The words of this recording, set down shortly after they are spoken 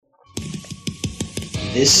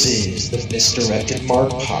This is the Misdirected Mark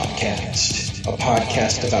Podcast, a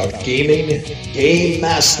podcast about gaming, game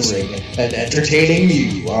mastering, and entertaining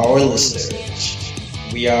you, our listeners.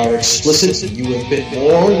 We are explicit, you have been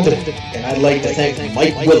warned, and I'd like to thank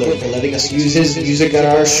Mike Willard for letting us use his music on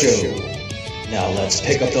our show. Now let's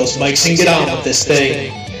pick up those mics and get on with this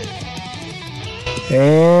thing.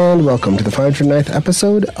 And welcome to the 509th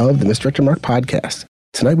episode of the Misdirected Mark Podcast.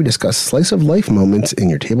 Tonight we discuss slice of life moments in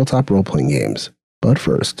your tabletop role-playing games. But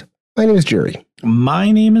first, my name is Jerry.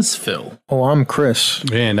 My name is Phil. Oh, I'm Chris.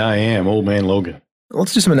 And I am Old Man Logan.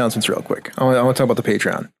 Let's do some announcements real quick. I want to talk about the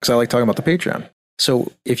Patreon, because I like talking about the Patreon.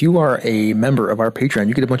 So if you are a member of our Patreon,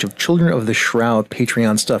 you get a bunch of Children of the Shroud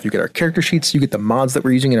Patreon stuff. You get our character sheets, you get the mods that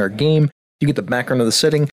we're using in our game, you get the background of the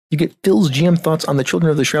setting, you get Phil's GM thoughts on the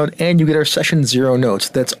Children of the Shroud, and you get our Session Zero notes.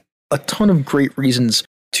 That's a ton of great reasons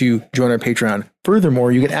to join our Patreon.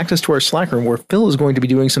 Furthermore, you get access to our Slack room where Phil is going to be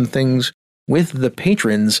doing some things with the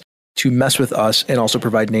patrons to mess with us and also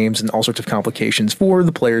provide names and all sorts of complications for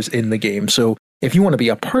the players in the game. So if you want to be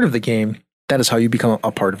a part of the game, that is how you become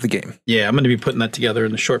a part of the game. Yeah, I'm going to be putting that together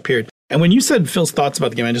in a short period. And when you said Phil's thoughts about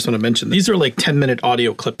the game, I just want to mention, these are like 10-minute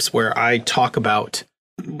audio clips where I talk about,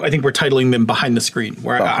 I think we're titling them Behind the Screen,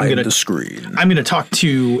 where I'm going to talk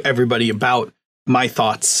to everybody about my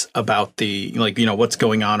thoughts about the, like, you know, what's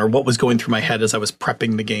going on or what was going through my head as I was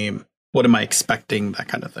prepping the game. What am I expecting? That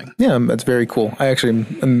kind of thing. Yeah, that's very cool. I actually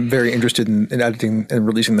am very interested in editing and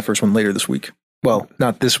releasing the first one later this week. Well,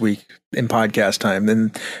 not this week in podcast time. In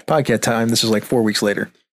podcast time, this is like 4 weeks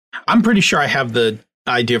later. I'm pretty sure I have the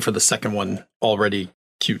idea for the second one already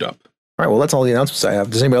queued up. All right, well, that's all the announcements I have.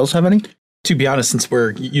 Does anybody else have any? To be honest, since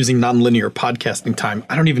we're using nonlinear podcasting time,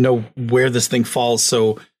 I don't even know where this thing falls.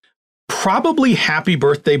 So probably happy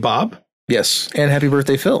birthday, Bob. Yes, and happy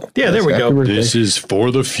birthday, Phil. Yeah, there we go. Birthday. This is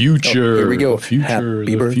for the future. Oh, here we go.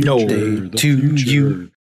 Happy birthday to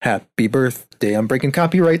you. Happy birthday. I'm breaking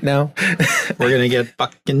copyright now. We're going to get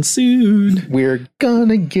fucking sued. We're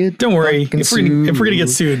gonna get Don't worry. fucking If we're going to get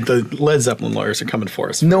sued, the Led Zeppelin lawyers are coming for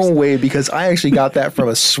us. No first. way, because I actually got that from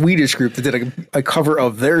a Swedish group that did a cover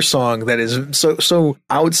of their song that is so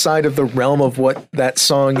outside of the realm of what that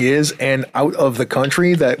song is and out of the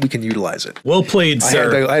country that we can utilize it. Well played,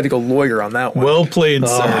 sir. I had to go lawyer on that one. Well played,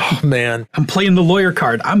 sir. Oh, man. I'm playing the lawyer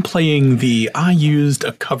card. I'm playing the I used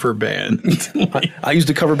a cover band. I used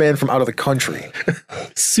a cover band from out of the country.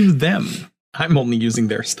 Sue them. I'm only using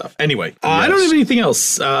their stuff. Anyway, I don't have anything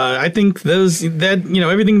else. I think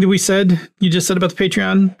everything that we said, you just said about the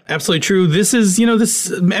Patreon, absolutely true. This is, this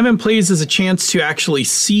MM Plays is a chance to actually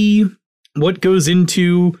see what goes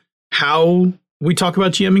into how we talk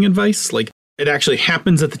about GMing advice. Like, it actually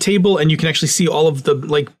happens at the table, and you can actually see all of the,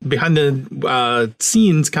 like, behind the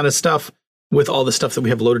scenes kind of stuff with all the stuff that we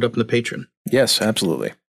have loaded up in the Patreon. Yes,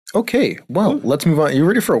 absolutely. Okay, well, let's move on. You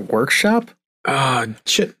ready for a workshop?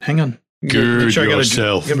 Shit, hang on. Gird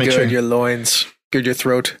yourself. Gird your loins. Gird your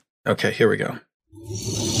throat. Okay, here we go.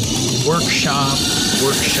 Workshop.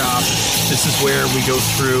 This is where we go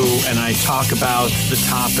through and I talk about the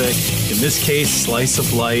topic. In this case, slice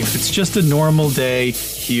of life. It's just a normal day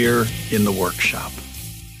here in the workshop.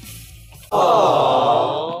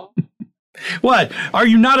 Aww. What? Are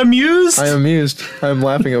you not amused? I am amused. I'm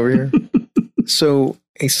laughing over here. So,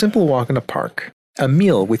 a simple walk in a park, a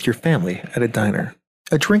meal with your family at a diner,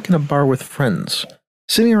 a drink in a bar with friends,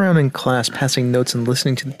 sitting around in class passing notes and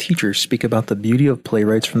listening to the teachers speak about the beauty of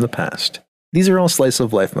playwrights from the past. These are all slice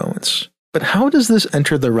of life moments. But how does this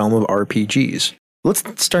enter the realm of RPGs? Let's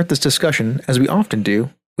start this discussion, as we often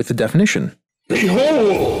do, with the definition.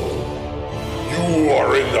 Behold, you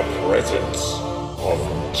are in the presence of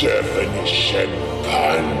Definition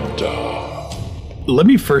Panda. Let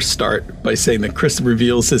me first start by saying that Chris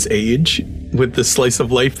reveals his age with this slice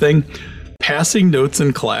of life thing. Passing notes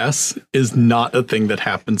in class is not a thing that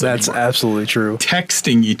happens That's anymore. absolutely true.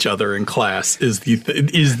 Texting each other in class is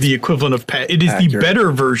the equivalent of it is Accurate. the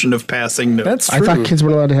better version of passing notes. That's I true. thought kids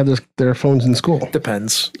weren't allowed to have their phones in school.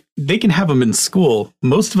 Depends. They can have them in school.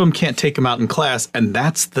 Most of them can't take them out in class, and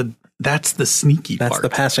that's the sneaky That's part. the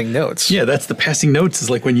passing notes. Yeah, that's the passing notes. Is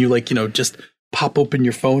like when you just pop open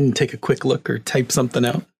your phone and take a quick look or type something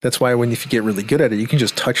out. That's why if you get really good at it, you can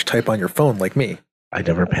just type on your phone like me. I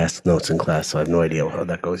never passed notes in class, so I have no idea how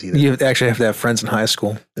that goes either. You actually have to have friends in high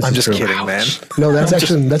school. I'm is just true. kidding, Ouch. man. No, that's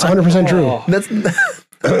 100% true.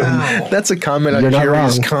 That's a comment on You're not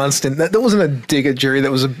Jerry's wrong. constant. That wasn't a dig at Jerry.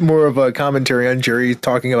 That was more of a commentary on Jerry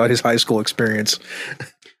talking about his high school experience.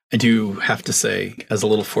 I do have to say, as a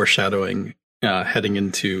little foreshadowing, heading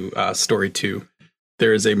into story 2,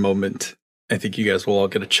 there is a moment I think you guys will all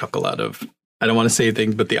get a chuckle out of. I don't want to say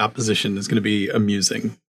anything, but the opposition is going to be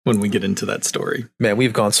amusing. when we get into that story. Man,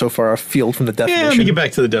 we've gone so far afield from the definition. Yeah, let me get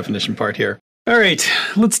back to the definition part here. All right,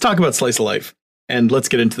 let's talk about slice of life. And let's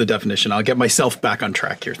get into the definition. I'll get myself back on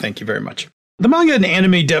track here. Thank you very much. The manga and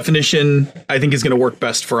anime definition, I think, is going to work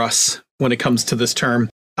best for us when it comes to this term.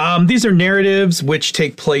 These are narratives which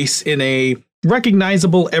take place in a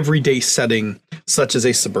recognizable everyday setting, such as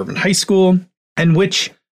a suburban high school, and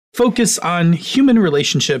which focus on human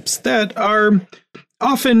relationships that are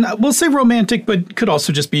often, we'll say romantic, but could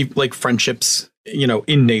also just be like friendships,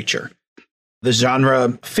 in nature. The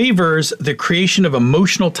genre favors the creation of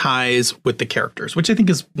emotional ties with the characters, which I think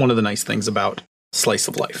is one of the nice things about slice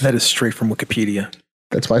of life. That is straight from Wikipedia.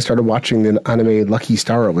 That's why I started watching the anime Lucky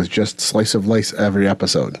Star. It was just slice of life every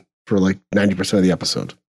episode for like 90% of the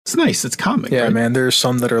episode. It's nice. It's comic. Yeah, right? man. There's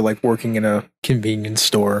some that are like working in a convenience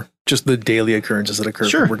store, just the daily occurrences that occur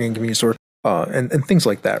from working in a convenience store, and things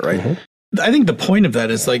like that, right? Mm-hmm. I think the point of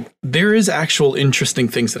that is like there is actual interesting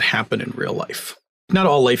things that happen in real life. Not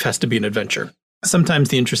all life has to be an adventure. Sometimes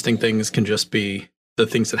the interesting things can just be the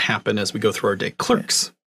things that happen as we go through our day.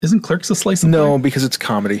 Clerks. Isn't Clerks a slice of life? No, because it's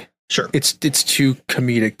comedy. Sure. It's too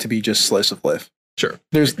comedic to be just slice of life. Sure.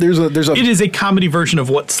 There's a It is a comedy version of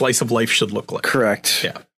what slice of life should look like. Correct.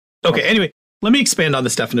 Yeah. Okay, anyway, let me expand on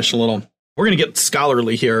this definition a little. We're going to get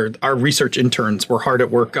scholarly here. Our research interns were hard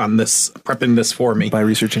at work on this, prepping this for me. By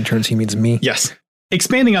research interns, he means me. Yes.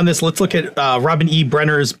 Expanding on this, let's look at Robin E.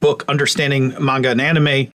 Brenner's book, Understanding Manga and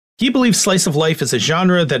Anime. He believes slice of life is a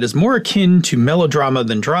genre that is more akin to melodrama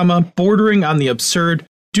than drama, bordering on the absurd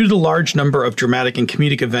due to the large number of dramatic and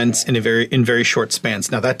comedic events in very short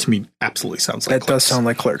spans. Now, that to me absolutely sounds like That Clerks. does sound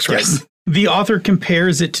like Clerks, right? Yes. The author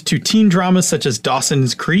compares it to teen dramas such as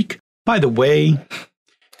Dawson's Creek. By the way,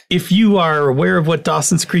 if you are aware of what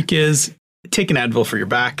Dawson's Creek is, take an Advil for your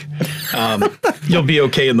back. You'll be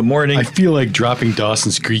okay in the morning. I feel like dropping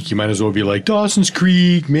Dawson's Creek. You might as well be like Dawson's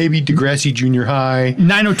Creek, maybe Degrassi Junior High.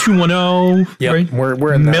 90210. Yep, Right?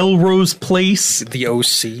 we're in that. Melrose Place. The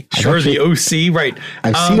OC. Sure, the OC. Right.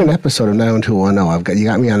 I've seen an episode of 90210. You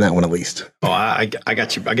got me on that one at least. Oh, I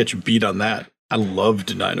got you. I got you beat on that. I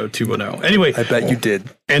loved 90210. Anyway, I bet you did.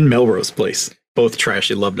 and Melrose Place. Both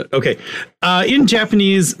trashy. Loved it. Okay. In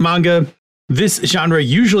Japanese manga, this genre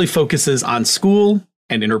usually focuses on school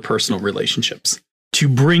and interpersonal relationships. To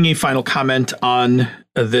bring a final comment on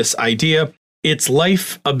this idea, it's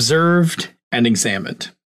life observed and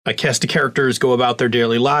examined. A cast of characters go about their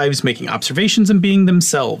daily lives, making observations and being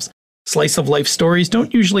themselves. Slice of life stories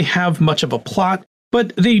don't usually have much of a plot,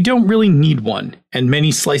 but they don't really need one. And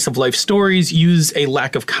many slice of life stories use a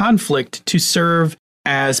lack of conflict to serve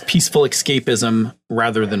as peaceful escapism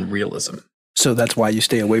rather than realism. So that's why you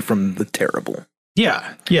stay away from the terrible.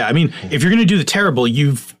 Yeah. I mean, if you're going to do the terrible,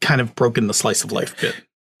 you've kind of broken the slice of life bit.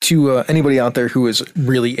 To anybody out there who is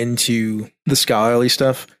really into the scholarly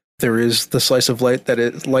stuff, there is the slice of life that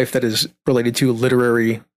is related to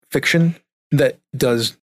literary fiction that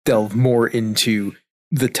does delve more into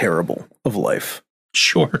the terrible of life.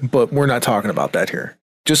 Sure. But we're not talking about that here.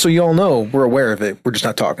 Just so you all know, we're aware of it. We're just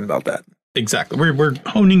not talking about that. Exactly. We're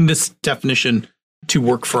honing this definition to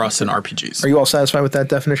work for us in RPGs. Are you all satisfied with that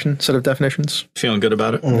set of definitions? Feeling good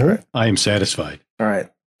about it? All right. I am satisfied. All right.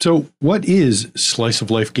 So, what is slice of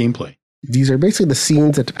life gameplay? These are basically the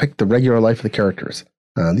scenes that depict the regular life of the characters.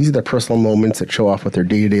 These are their personal moments that show off what their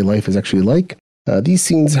day-to-day life is actually like. These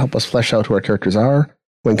scenes help us flesh out who our characters are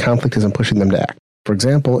when conflict isn't pushing them to act. For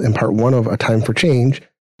example, in part 1 of A Time for Change,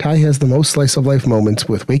 Tai has the most slice of life moments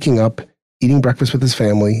with waking up, eating breakfast with his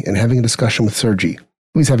family, and having a discussion with Sergi,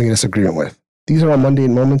 who he's having a disagreement with. These are all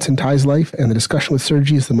mundane moments in Tai's life, and the discussion with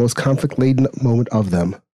Sergi is the most conflict-laden moment of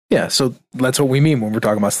them. Yeah, so that's what we mean when we're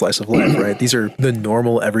talking about slice of life, right? These are the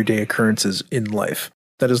normal everyday occurrences in life.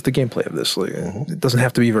 That is the gameplay of this. It doesn't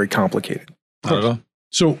have to be very complicated. Not at all.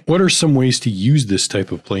 So, what are some ways to use this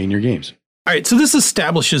type of play in your games? All right, so this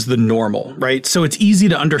establishes the normal, right? So it's easy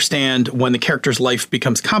to understand when the character's life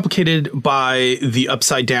becomes complicated by the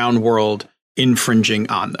upside down world infringing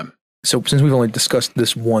on them. So since we've only discussed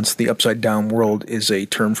this once, the upside down world is a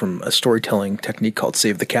term from a storytelling technique called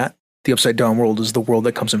Save the Cat. The upside down world is the world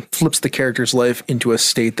that comes and flips the character's life into a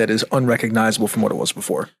state that is unrecognizable from what it was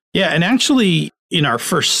before. Yeah, and actually, in our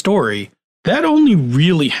first story, that only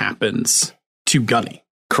really happens to Gunny.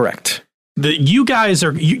 Correct. You guys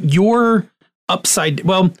are, you're upside,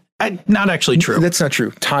 well, not actually true. That's not true.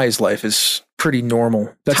 Ty's life is pretty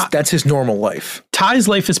normal. That's his normal life. Ty's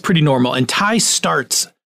life is pretty normal, and Ty starts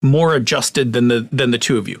more adjusted than the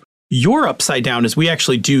two of you. Your upside down is we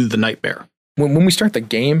actually do the nightmare. When we start the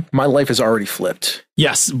game, my life is already flipped.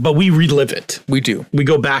 Yes, but we relive it. We do. We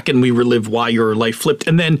go back and we relive why your life flipped.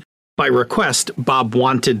 And then by request, Bob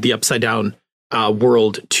wanted the upside down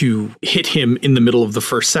world to hit him in the middle of the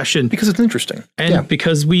first session. Because it's interesting. And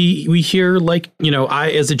because we hear, like,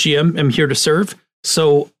 I as a GM am here to serve.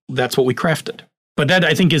 So that's what we crafted. But that,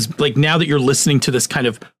 I think, is like, now that you're listening to this kind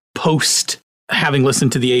of post having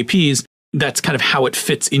listened to the APs, that's kind of how it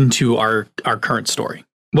fits into our current story.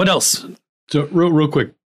 What else? So real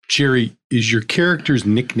quick, Jerry, is your character's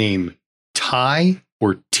nickname Ty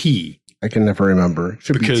or T? I can never remember. It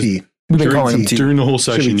should be T. We've been calling him T. During the whole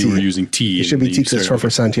session, you were using T. It should be T because it's short for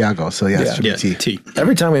Santiago. So yes, it should be T.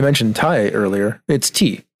 Every time we mentioned Ty earlier, it's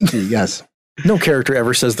T. T, yes. No character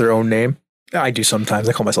ever says their own name. I do sometimes.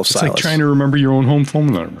 I call myself Silas. It's like trying to remember your own home phone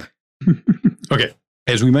number. Okay.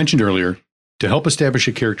 As we mentioned earlier, to help establish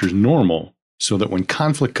a character's normal so that when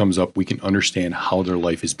conflict comes up, we can understand how their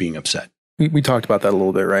life is being upset. We talked about that a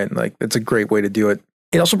little bit, right? Like, it's a great way to do it.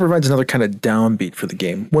 It also provides another kind of downbeat for the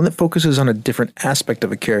game, one that focuses on a different aspect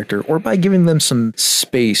of a character, or by giving them some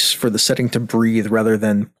space for the setting to breathe rather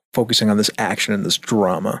than focusing on this action and this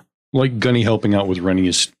drama. Like Gunny helping out with running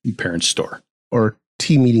his parents' store. Or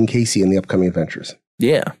T meeting Casey in the upcoming adventures.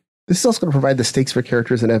 Yeah. This is also going to provide the stakes for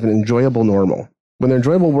characters and have an enjoyable normal. When their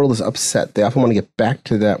enjoyable world is upset, they often want to get back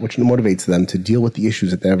to that which motivates them to deal with the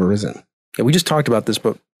issues that they have arisen. Yeah, we just talked about this,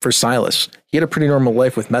 but for Silas, he had a pretty normal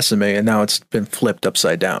life with Mesame, and now it's been flipped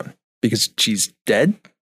upside down because she's dead,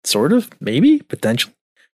 sort of, maybe, potentially.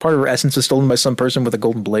 Part of her essence is stolen by some person with a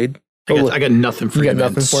golden blade. I got nothing for you,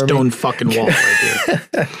 man. Stone fucking wall right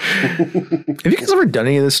here. Have you guys ever done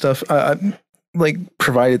any of this stuff? Like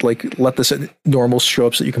provided, like let this normal show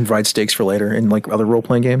up so that you can provide stakes for later in like other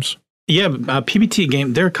role-playing games? Yeah, PBTA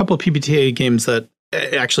game. There are a couple of PBTA games that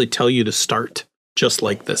actually tell you to start just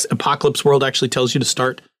like this. Apocalypse World actually tells you to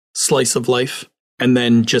start Slice of Life and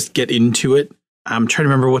then just get into it. I'm trying to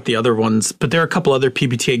remember what the other ones, but there are a couple other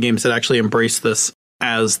PBTA games that actually embrace this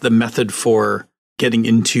as the method for getting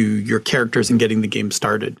into your characters and getting the game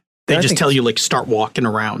started. They just tell you, like, start walking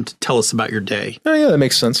around, tell us about your day. Oh yeah, that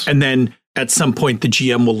makes sense. And then at some point the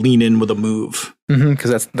GM will lean in with a move.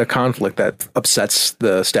 Because that's the conflict that upsets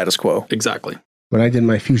the status quo. Exactly. When I did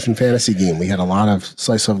my Fusion Fantasy game, we had a lot of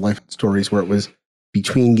slice of life stories where it was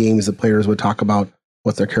between games the players would talk about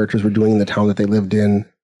what their characters were doing in the town that they lived in.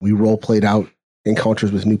 We role played out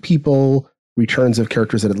encounters with new people, returns of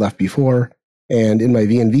characters that had left before. And in my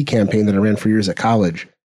V&V campaign that I ran for years at college,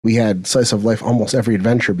 we had slice of life almost every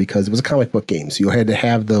adventure because it was a comic book game. So you had to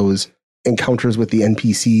have those encounters with the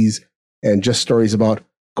NPCs and just stories about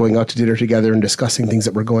going out to dinner together and discussing things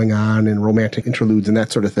that were going on and romantic interludes and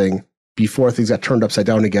that sort of thing before things got turned upside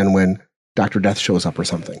down again when Dr. Death shows up or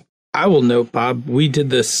something. I will note, Bob, we did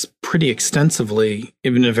this pretty extensively,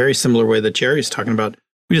 even in a very similar way that Jerry's talking about.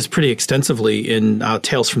 We did this pretty extensively in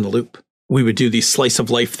Tales from the Loop. We would do these slice of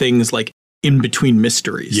life things like in between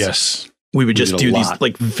mysteries. Yes. We would just do these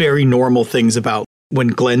like very normal things about when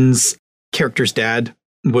Glenn's character's dad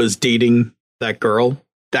was dating that girl.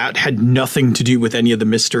 That had nothing to do with any of the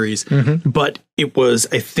mysteries, but it was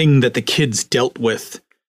a thing that the kids dealt with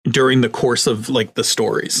during the course of like the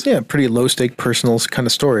stories. Yeah, pretty low stake personal kind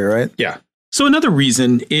of story, right? Yeah. So another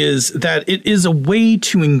reason is that it is a way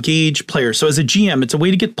to engage players. So as a GM, it's a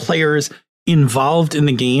way to get players involved in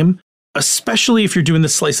the game, especially if you're doing the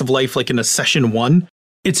slice of life like in a session 1.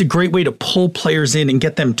 It's a great way to pull players in and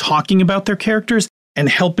get them talking about their characters and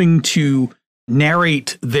helping to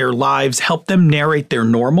narrate their lives, help them narrate their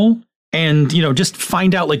normal, and, you know, just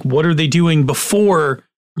find out like what are they doing before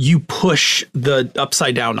you push the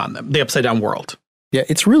upside down on them, the upside down world. Yeah,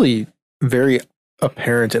 it's really very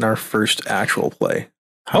apparent in our first actual play.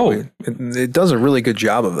 It does a really good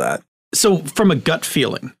job of that. So from a gut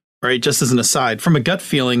feeling, right, just as an aside, from a gut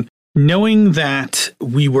feeling, knowing that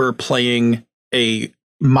we were playing a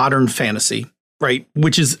modern fantasy, right,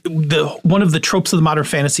 which is one of the tropes of the modern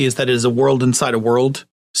fantasy is that it is a world inside a world.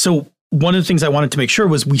 So one of the things I wanted to make sure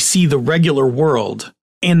was we see the regular world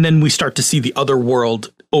and then we start to see the other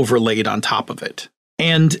world overlaid on top of it.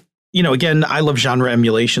 And, you know, again, I love genre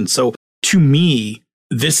emulation. So to me,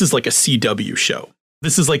 this is like a CW show.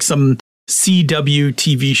 This is like some CW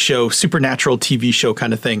TV show, supernatural TV show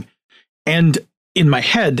kind of thing. And in my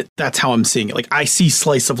head, that's how I'm seeing it. Like I see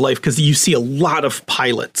slice of life because you see a lot of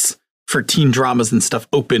pilots for teen dramas and stuff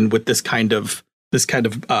open with this kind of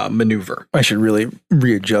maneuver. I should really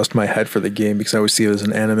readjust my head for the game because I always see it as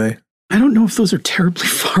an anime. I don't know if those are terribly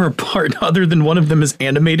far apart, other than one of them is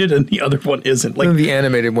animated and the other one isn't. Like the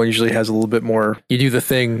animated one usually has a little bit more. You do the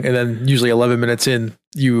thing, and then usually 11 minutes in,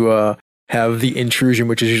 you have the intrusion,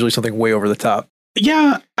 which is usually something way over the top.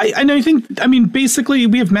 Yeah, I think basically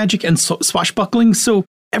we have magic and swashbuckling, so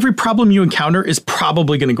every problem you encounter is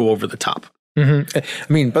probably going to go over the top. Mm-hmm.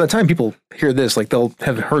 I mean, by the time people hear this, like they'll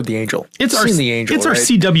have heard the angel. It's seen the angel. It's our right?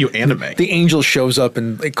 CW anime. The angel shows up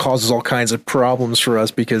and it causes all kinds of problems for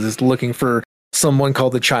us because it's looking for someone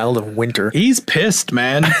called the Child of Winter. He's pissed,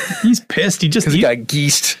 man. He's pissed. He He got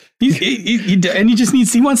geesed.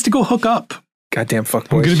 He wants to go hook up. Goddamn fuckboys.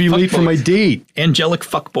 I'm going to be late for my date. Angelic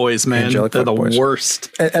fuckboys, man. Angelic They're fuckboys. the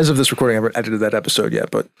worst. As of this recording, I haven't edited that episode yet,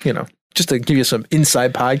 but just to give you some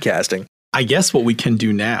inside podcasting. I guess what we can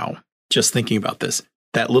do now, just thinking about this,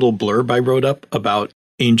 that little blurb I wrote up about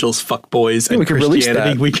angels, fuckboys, and we can release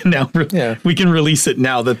Christianity, that. we can now We can release it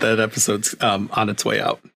now that episode's on its way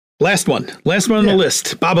out. Last one on the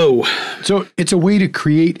list, Babbo. So it's a way to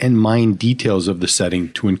create and mine details of the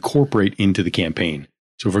setting to incorporate into the campaign.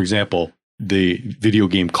 So, for example, the video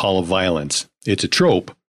game Call of Violence, it's a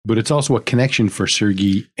trope, but it's also a connection for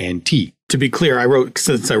Sergei and T. To be clear, I wrote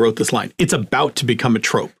this line, it's about to become a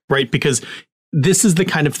trope, right? Because this is the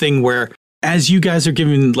kind of thing where, as you guys are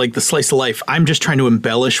giving like the slice of life, I'm just trying to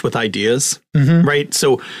embellish with ideas, right?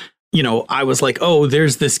 So, I was like, oh,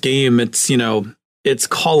 there's this game. It's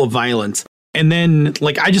Call of Violence. And then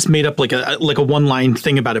like, I just made up like a one line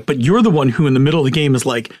thing about it. But you're the one who in the middle of the game is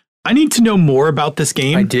like, I need to know more about this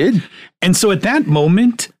game. I did. And so at that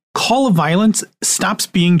moment, Call of Violence stops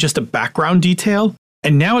being just a background detail.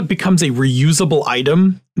 And now it becomes a reusable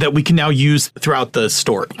item that we can now use throughout the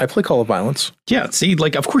story. I play Call of Violence. Yeah, see,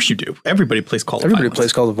 like, of course you do. Everybody plays Call of Violence. Everybody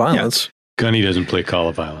plays Call of Violence. Gunny doesn't play Call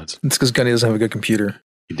of Violence. It's because Gunny doesn't have a good computer.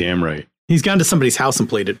 You're damn right. He's gone to somebody's house and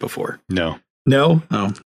played it before. No. No?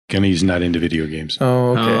 Oh. Gunny's not into video games. Oh,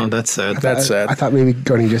 okay. Oh, that's sad. That's sad. I thought maybe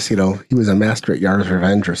Gunny just, he was a master at Yar's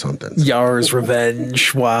Revenge or something. Yar's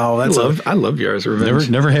Revenge. Wow. I love Yar's Revenge.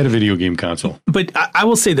 Never had a video game console. But I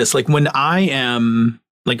will say this, like when I am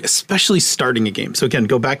like, especially starting a game. So again,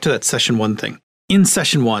 go back to that session 1 thing. In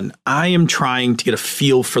session 1, I am trying to get a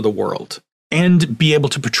feel for the world and be able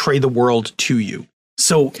to portray the world to you.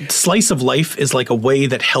 So slice of life is like a way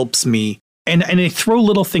that helps me. And I throw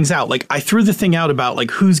little things out. Like I threw the thing out about like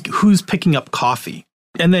who's picking up coffee.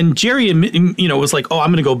 And then Jerry, was like, oh, I'm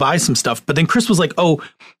going to go buy some stuff. But then Chris was like, oh,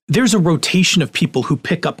 there's a rotation of people who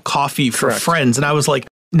pick up coffee for Correct. friends. And I was like,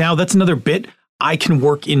 now that's another bit I can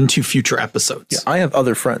work into future episodes. Yeah, I have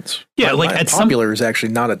other friends. Yeah, like at Popular is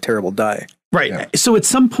actually not a terrible die. Right. Yeah. So at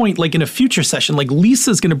some point, like in a future session, like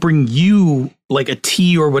Lisa's going to bring you like a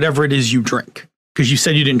tea or whatever it is you drink. Because you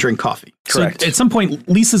said you didn't drink coffee. Correct. So at some point,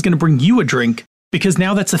 Lisa's going to bring you a drink because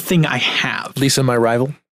now that's a thing I have. Lisa, my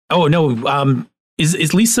rival. Oh, no.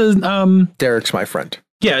 Is Lisa... Derek's my friend.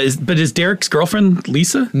 Yeah, but is Derek's girlfriend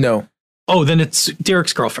Lisa? No, Oh, then it's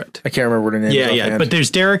Derek's girlfriend. I can't remember what her name is. Yeah. offhand. But there's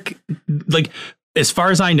Derek. Like, as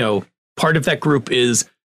far as I know, part of that group is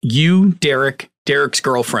you, Derek, Derek's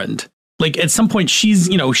girlfriend. Like, at some point, she's,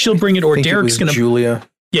 she'll bring it, or I think Derek's it was going to... Julia.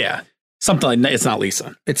 Yeah. Something like that. It's not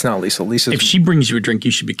Lisa. It's not Lisa. Lisa's If she brings you a drink,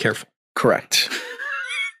 you should be careful. correct.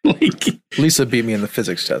 Like, Lisa beat me in the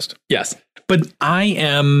physics test. yes. But I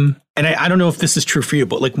am, and I don't know if this is true for you,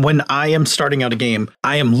 but like when I am starting out a game,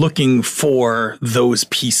 I am looking for those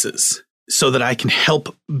pieces so that I can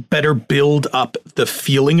help better build up the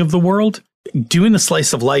feeling of the world. Doing the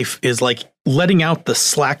slice of life is like letting out the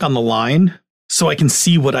slack on the line so I can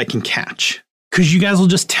see what I can catch. Because you guys will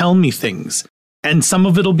just tell me things. And some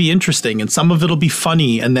of it'll be interesting and some of it'll be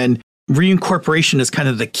funny. And then reincorporation is kind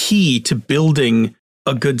of the key to building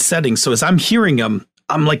a good setting. So as I'm hearing them,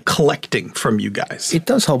 I'm like collecting from you guys. It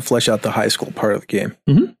does help flesh out the high school part of the game.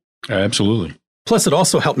 Absolutely. Plus, it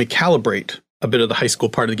also helped me calibrate a bit of the high school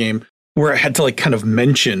part of the game where I had to like kind of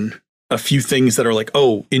mention a few things that are like,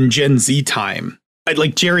 oh, in Gen Z time.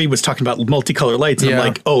 Like Jerry was talking about multicolor lights. And Yeah. I'm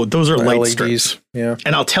like, oh, those are light LEDs. strips. Yeah.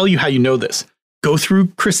 And I'll tell you how you know this. Go through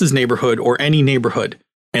Chris's neighborhood or any neighborhood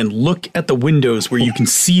and look at the windows where you can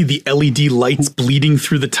see the LED lights bleeding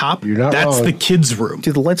through the top. You're not That's wrong. the kids' room.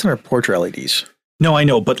 Dude, the lights on our porch are LEDs. No, I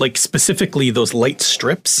know, but like specifically those light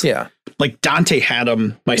strips. Yeah. Like Dante had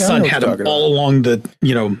them. My Yeah, I son know what had you're them talking all along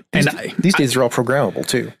the, and These days they're all programmable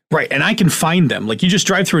too. right. And I can find them. Like you just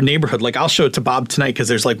drive through a neighborhood. Like I'll show it to Bob tonight because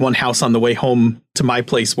there's like one house on the way home to my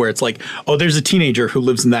place where it's like, oh, there's a teenager who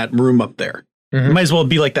lives in that room up there. Mhm. Might as well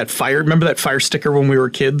be like that fire. Remember that fire sticker when we were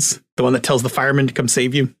kids? The one that tells the fireman to come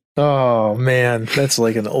save you? Oh man, that's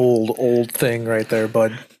like an old thing right there,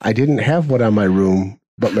 bud. I didn't have one on my room,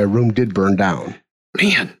 but my room did burn down.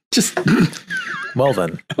 Man, just, Well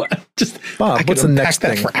then, just, Bob, I could what's the unpack next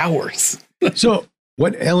that thing? for hours. So,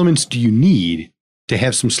 what elements do you need to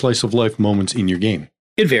have some slice of life moments in your game?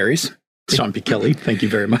 It varies. Sean P. Kelly, thank you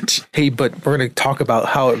very much. Hey, but we're going to talk about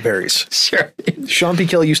how it varies. Sure. Sean P.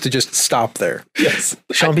 Kelly used to just stop there. Yes.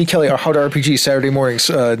 Sean P. Kelly, How to RPG, Saturday mornings,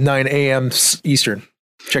 9 a.m. Eastern.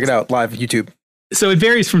 Check it out live YouTube. So it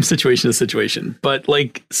varies from situation to situation, but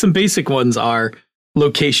like some basic ones are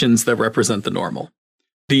locations that represent the normal.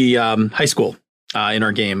 The high school in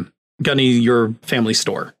our game, Gunny, your family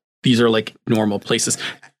store. These are like normal places.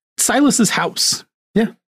 Silas's house. Yeah.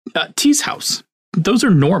 T's house. Those are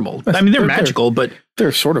normal. I mean, they're magical, but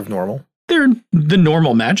they're sort of normal. They're the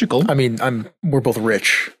normal magical. I mean, we're both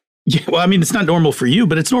rich. Yeah. Well, I mean, it's not normal for you,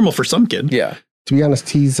 but it's normal for some kid. Yeah. To be honest,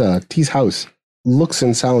 T's house looks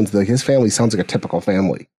and sounds like his family sounds like a typical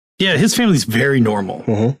family. Yeah, his family's very normal.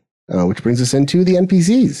 Mm-hmm. Which brings us into the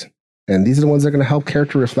NPCs. And these are the ones that are going to help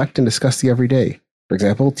character reflect and discuss the everyday. For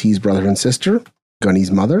example, T's brother and sister,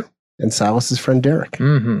 Gunny's mother, and Silas's friend Derek.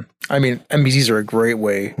 Mm-hmm. I mean, NPCs are a great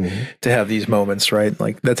way to have these moments, right?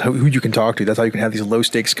 Like that's who you can talk to. That's how you can have these low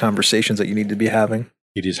stakes conversations that you need to be having.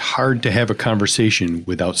 It is hard to have a conversation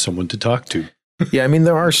without someone to talk to. Yeah, I mean,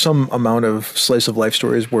 there are some amount of slice of life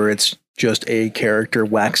stories where it's just a character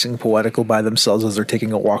waxing poetical by themselves as they're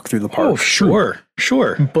taking a walk through the park. Oh, sure.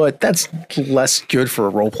 But that's less good for a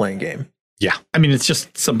role-playing game. Yeah. I mean, it's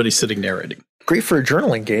just somebody sitting narrating. Great for a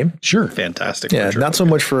journaling game. Sure. Fantastic. Yeah, not so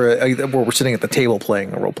much for where we're sitting at the table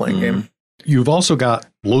playing a role-playing game. You've also got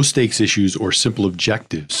low stakes issues or simple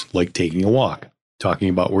objectives like taking a walk, talking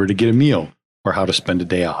about where to get a meal or how to spend a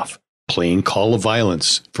day off, playing Call of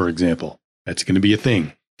Violence, for example. That's going to be a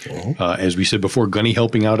thing. As we said before, Gunny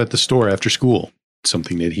helping out at the store after school,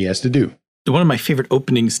 something that he has to do. One of my favorite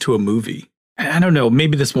openings to a movie, I don't know,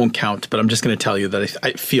 maybe this won't count, but I'm just going to tell you that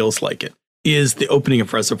it feels like it, is the opening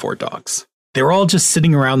of Reservoir Dogs. They're all just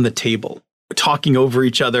sitting around the table, talking over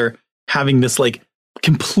each other, having this like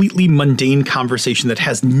completely mundane conversation that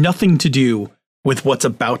has nothing to do with what's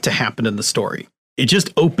about to happen in the story. It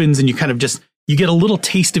just opens and you kind of you get a little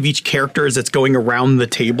taste of each character as it's going around the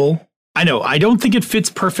table. I know, I don't think it fits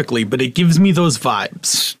perfectly, but it gives me those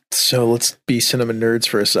vibes. So let's be cinema nerds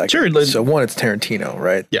for a second. Sure. So one, it's Tarantino,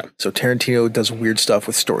 right? Yeah. So Tarantino does weird stuff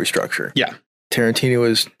with story structure. Yeah. Tarantino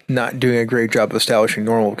is not doing a great job of establishing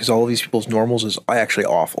normal because all of these people's normals is actually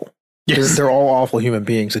awful. Yes. They're all awful human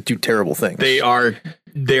beings that do terrible things. They are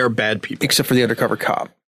bad people. Except for the undercover cop.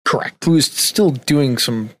 Correct. Who is still doing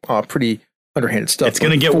some pretty underhanded stuff. It's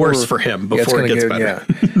going to get worse for him before it gets better.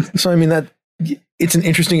 Yeah. So, I mean, it's an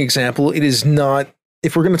interesting example. It is not,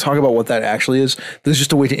 if we're going to talk about what that actually is, this is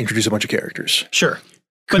just a way to introduce a bunch of characters. Sure.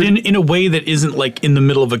 But in a way that isn't like in the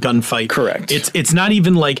middle of a gunfight. Correct. It's not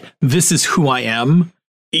even like, this is who I am.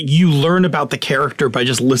 You learn about the character by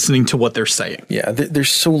just listening to what they're saying. Yeah. There's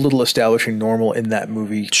so little establishing normal in that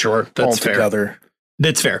movie. Sure. That's fair.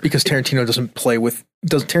 That's fair. Because Tarantino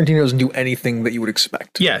doesn't do anything that you would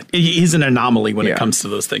expect. Yeah. He's an anomaly when it comes to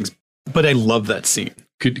those things. But I love that scene.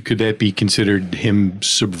 Could that be considered him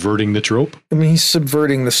subverting the trope? I mean, he's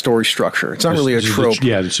subverting the story structure. It's not really a trope.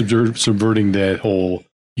 Subverting that whole,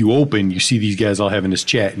 you open, you see these guys all having this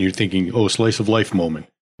chat and you're thinking, oh, slice of life moment.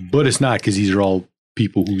 But it's not, because these are all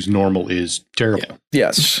people whose normal is terrible. Yeah.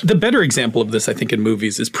 Yes. The better example of this, I think, in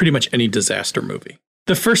movies is pretty much any disaster movie.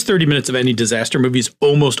 The first 30 minutes of any disaster movie is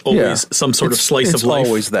almost always some sort of slice of life. It's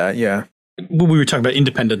always that, yeah. We were talking about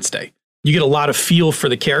Independence Day. You get a lot of feel for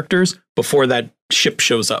the characters before that ship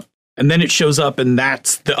shows up. And then it shows up and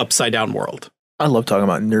that's the upside down world. I love talking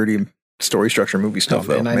about nerdy story structure movie stuff,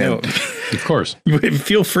 though. I know. Of course.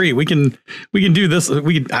 Feel free. We can do this.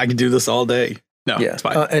 I can do this all day. No, it's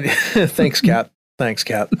fine. Thanks,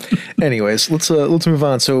 Cap. Anyways, let's move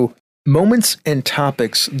on. So moments and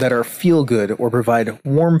topics that are feel good or provide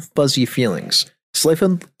warm, fuzzy feelings. Slice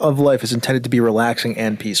of life is intended to be relaxing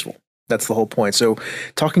and peaceful. That's the whole point. So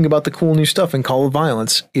talking about the cool new stuff in Call of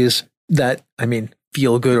Violence is that,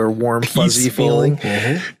 feel good or warm, fuzzy feeling.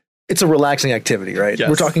 Mm-hmm. It's a relaxing activity, right? Yes.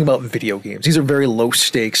 We're talking about video games. These are very low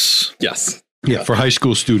stakes. Yes. Yeah, for high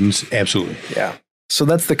school students, absolutely. Yeah. So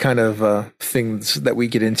that's the kind of things that we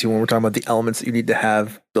get into when we're talking about the elements that you need to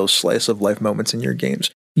have those slice of life moments in your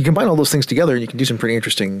games. You combine all those things together and you can do some pretty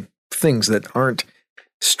interesting things that aren't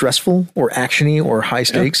stressful or actiony or high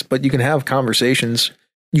stakes, but you can have conversations.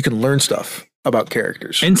 You can learn stuff about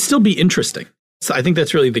characters. And still be interesting. So I think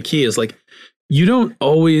that's really the key is you don't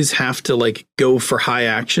always have to go for high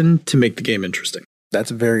action to make the game interesting. That's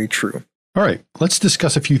very true. All right, let's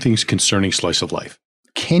discuss a few things concerning slice of life.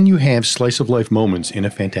 Can you have slice of life moments in a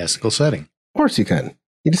fantastical setting? Of course you can.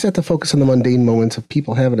 You just have to focus on the mundane moments of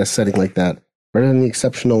people having a setting like that, rather than the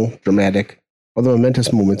exceptional, dramatic, or the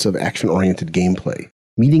momentous moments of action-oriented gameplay.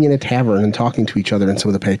 Meeting in a tavern and talking to each other and some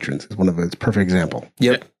of the patrons is one of its perfect example.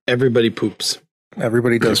 Yep. Everybody poops.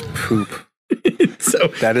 Everybody does poop. So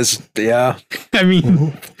that is, yeah.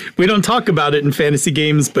 We don't talk about it in fantasy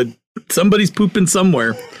games, but somebody's pooping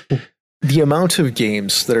somewhere. The amount of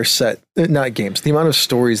games that are set, not games, the amount of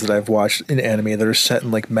stories that I've watched in anime that are set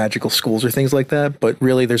in like magical schools or things like that, but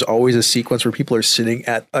really there's always a sequence where people are sitting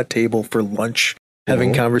at a table for lunch,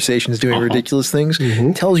 having conversations, doing ridiculous things,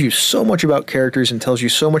 tells you so much about characters and tells you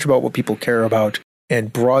so much about what people care about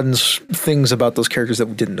and broadens things about those characters that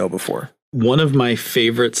we didn't know before. One of my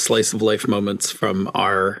favorite slice of life moments from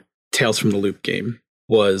our Tales from the Loop game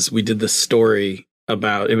was we did this story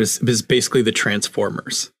about, it was basically the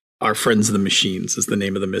Transformers. Our Friends the Machines is the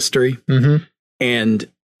name of the mystery. And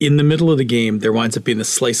in the middle of the game, there winds up being a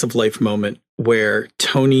slice of life moment where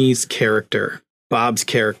Tony's character, Bob's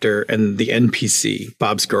character, and the NPC,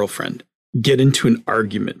 Bob's girlfriend, get into an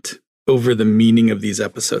argument over the meaning of these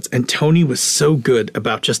episodes. And Tony was so good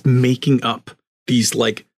about just making up these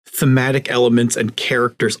like thematic elements and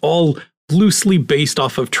characters, all loosely based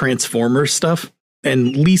off of Transformers stuff.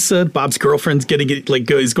 And Lisa, Bob's girlfriend's getting it, like,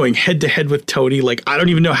 is going head to head with Tony. Like, I don't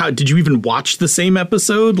even know how, did you even watch the same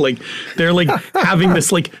episode? Like, they're like having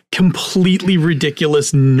this like completely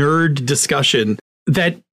ridiculous nerd discussion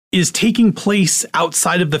that is taking place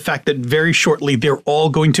outside of the fact that very shortly they're all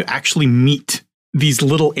going to actually meet these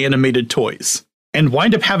little animated toys and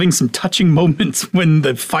wind up having some touching moments when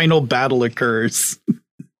the final battle occurs.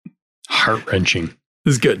 Heart-wrenching.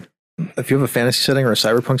 This is good. If you have a fantasy setting or a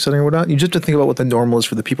cyberpunk setting or whatnot, you just have to think about what the normal is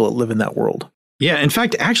for the people that live in that world. Yeah, in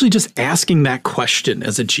fact, actually just asking that question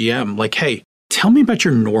as a GM, like, hey, tell me about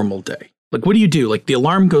your normal day. Like, what do you do? Like, the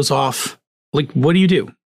alarm goes off. Like, what do you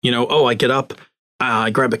do? You know, I get up, I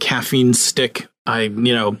grab a caffeine stick, I,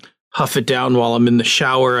 huff it down while I'm in the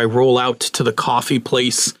shower. I roll out to the coffee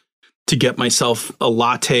place to get myself a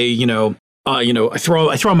latte, I throw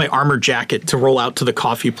on my armor jacket to roll out to the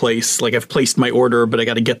coffee place. Like I've placed my order, but I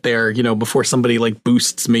got to get there, before somebody like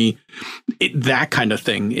boosts me. That kind of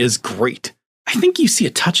thing is great. I think you see a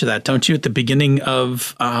touch of that, don't you, at the beginning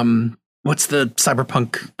of what's the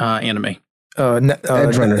cyberpunk anime?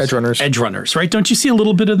 Edge Runners, right? Don't you see a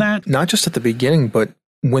little bit of that? Not just at the beginning, but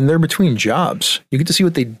when they're between jobs, you get to see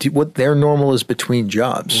what they do, what their normal is between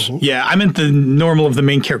jobs. Yeah, I meant the normal of the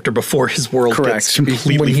main character before his world gets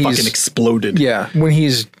completely fucking exploded. Yeah, when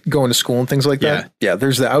he's going to school and things like that. Yeah,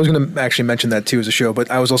 there's that. I was going to actually mention that too as a show,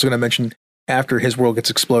 but I was also going to mention after his world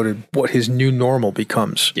gets exploded, what his new normal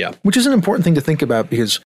becomes. Yeah. Which is an important thing to think about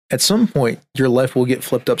because at some point, your life will get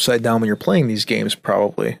flipped upside down when you're playing these games,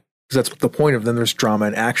 probably. Because that's the point of them. There's drama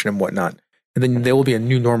and action and whatnot. And then there will be a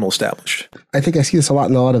new normal established. I think I see this a lot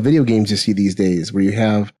in a lot of video games you see these days, where you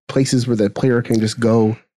have places where the player can just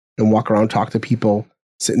go and walk around, talk to people,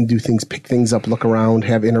 sit and do things, pick things up, look around,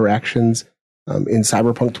 have interactions. In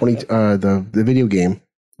Cyberpunk 20, the video game,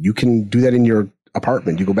 you can do that in your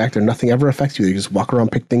apartment. You go back there, nothing ever affects you. You just walk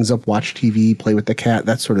around, pick things up, watch TV, play with the cat,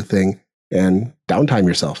 that sort of thing, and downtime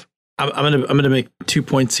yourself. I'm gonna make 2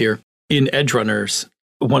 points here. In Edge Runners,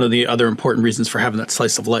 one of the other important reasons for having that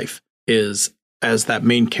slice of life is as that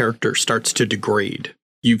main character starts to degrade.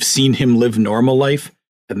 You've seen him live normal life,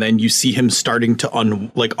 and then you see him starting to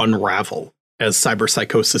unravel as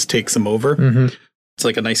cyberpsychosis takes him over. It's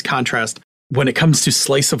like a nice contrast. When it comes to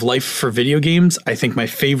slice of life for video games, I think my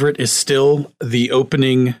favorite is still the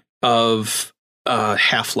opening of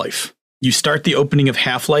Half-Life. You start the opening of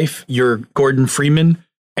Half-Life, you're Gordon Freeman,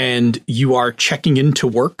 and you are checking into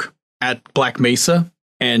work at Black Mesa.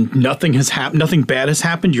 And nothing bad has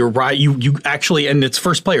happened. You're right. You actually, and it's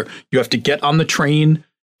first player. You have to get on the train,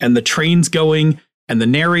 and the train's going, and the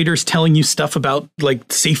narrator's telling you stuff about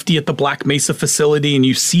like safety at the Black Mesa facility, and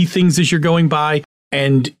you see things as you're going by,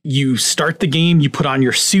 and you start the game. You put on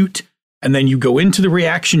your suit, and then you go into the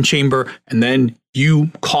reaction chamber, and then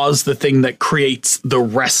you cause the thing that creates the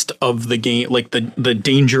rest of the game, like the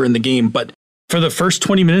danger in the game. But for the first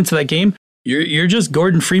 20 minutes of that game, You're just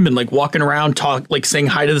Gordon Freeman, like walking around, saying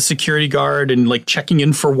hi to the security guard and like checking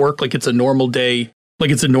in for work like it's a normal day,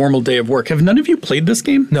 of work. Have none of you played this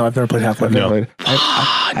game? No, I've never played Half-Life. No.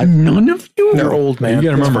 None of you? They're old, man. You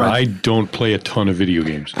gotta remember, I don't play a ton of video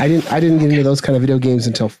games. I didn't get into those kind of video games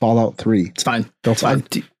until Fallout 3. It's fine. It's fine.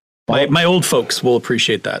 My old folks will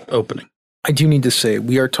appreciate that opening. I do need to say,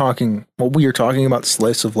 we are talking about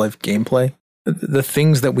slice of life gameplay. The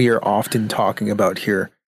things that we are often talking about here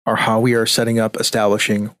are how we are setting up,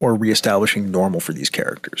 establishing, or reestablishing normal for these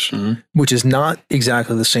characters, which is not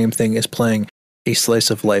exactly the same thing as playing a slice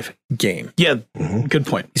of life game. Yeah, good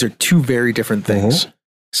point. These are two very different things.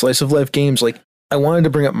 Slice of life games, like I wanted to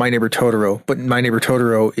bring up My Neighbor Totoro, but My Neighbor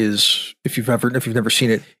Totoro is, if you've never seen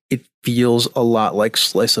it, it feels a lot like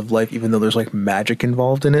slice of life, even though there's like magic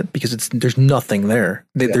involved in it, because there's nothing there.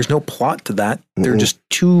 There's no plot to that. They're just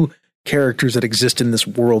two characters that exist in this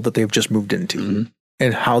world that they've just moved into.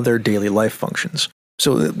 And how their daily life functions.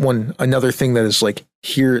 So another thing that is like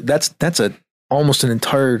here, that's almost an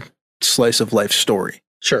entire slice of life story.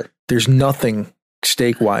 Sure. There's nothing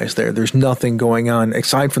stake wise there. There's nothing going on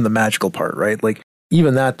aside from the magical part, right? Like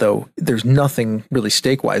even that though, there's nothing really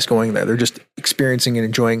stake wise going there. They're just experiencing and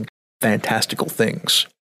enjoying fantastical things.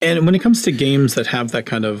 And when it comes to games that have that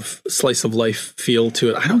kind of slice of life feel to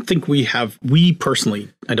it, I don't think we personally,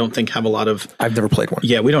 I don't think have a lot of. I've never played one.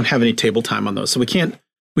 Yeah, we don't have any table time on those. So we can't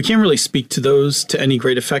really speak to those to any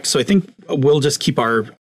great effect. So I think we'll just keep our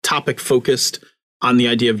topic focused on the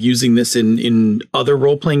idea of using this in other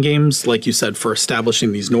role-playing games, like you said, for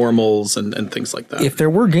establishing these normals and things like that. If there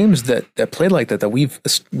were games that play like that we've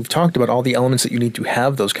talked about all the elements that you need to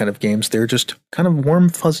have those kind of games, they're just kind of warm,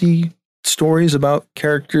 fuzzy stories about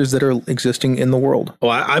characters that are existing in the world. Oh,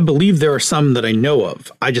 I believe there are some that I know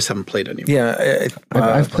of. I just haven't played any. Yeah.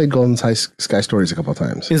 I've played Golden Sky Stories a couple of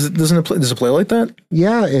times. Does it play like that?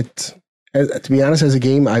 Yeah, to be honest, as a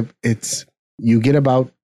game, you get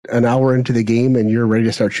about an hour into the game and you're ready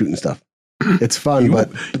to start shooting stuff. It's fun, but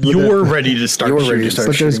you're ready to start.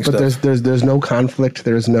 There's no conflict.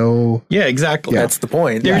 There's no. Yeah, exactly. That's the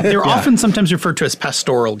point. They're often sometimes referred to as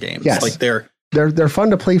pastoral games. Yes. Like they're fun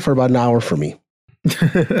to play for about an hour for me.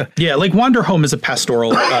 Yeah, like Wander Home is a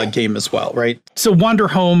pastoral game as well, right? So Wander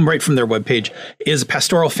Home, right from their webpage, is a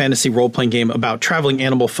pastoral fantasy role-playing game about traveling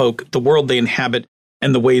animal folk, the world they inhabit,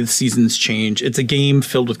 and the way the seasons change. It's a game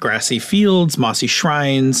filled with grassy fields, mossy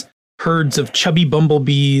shrines, herds of chubby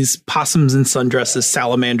bumblebees, possums in sundresses,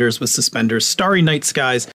 salamanders with suspenders, starry night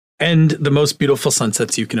skies, and the most beautiful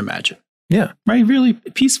sunsets you can imagine. Yeah. Right? Really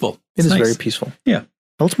peaceful. It is nice. very peaceful. Yeah.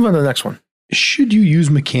 Let's move on to the next one. Should you use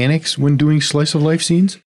mechanics when doing slice of life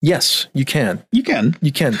scenes? Yes, you can. You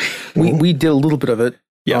can. We did a little bit of it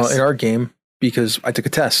Yes. in our game because I took a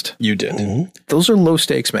test. You did. Mm-hmm. Those are low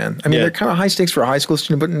stakes, man. I mean, Yeah. they're kind of high stakes for a high school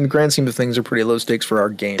student, but in the grand scheme of things, they're pretty low stakes for our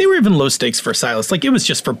game. They were even low stakes for Silas. Like it was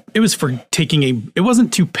for taking it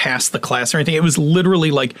wasn't to pass the class or anything. It was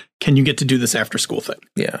literally like, can you get to do this after school thing?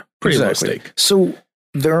 Yeah, Pretty low exactly. stake. So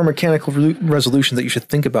there are mechanical resolutions that you should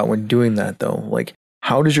think about when doing that, though. Like,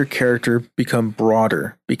 how does your character become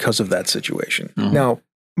broader because of that situation? Mhm. Now,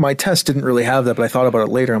 my test didn't really have that, but I thought about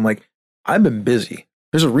it later. I'm like, I've been busy.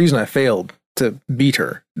 There's a reason I failed to beat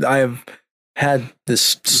her. I have had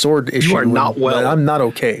this sword issue. You are not well. I'm not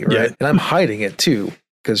okay, right? Yeah. And I'm hiding it too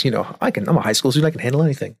because I'm a high school student. I can handle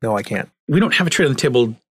anything. No, I can't. We don't have a tray on the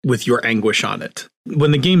table with your anguish on it. When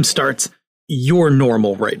the game starts, you're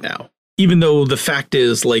normal right now, even though the fact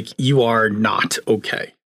is like you are not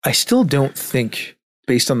okay. I still don't think,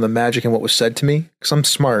 based on the magic and what was said to me, because I'm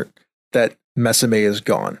smart, that Mesame is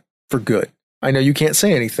gone for good. I know you can't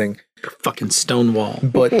say anything, Fucking Stonewall.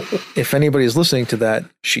 but if anybody is listening to that,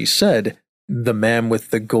 she said, the man with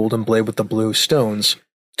the golden blade with the blue stones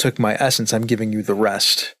took my essence. I'm giving you the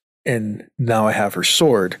rest. And now I have her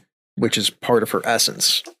sword, which is part of her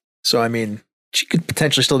essence. So, I mean, she could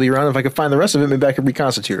potentially still be around. If I could find the rest of it, maybe I could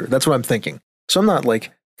reconstitute her. That's what I'm thinking. So I'm not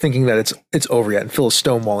like thinking that it's over yet. And Phil is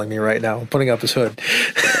stonewalling me right now, putting up his hood.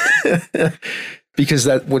 Because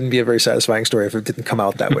that wouldn't be a very satisfying story if it didn't come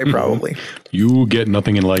out that way, probably. You get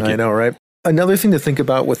nothing in like I it. know, right? Another thing to think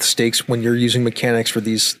about with stakes when you're using mechanics for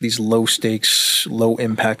these low stakes, low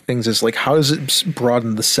impact things is like, how does it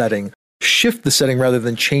broaden the setting, shift the setting rather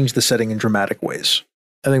than change the setting in dramatic ways?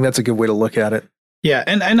 I think that's a good way to look at it. Yeah,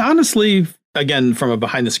 and honestly, again, from a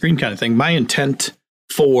behind the screen kind of thing, my intent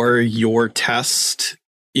for your test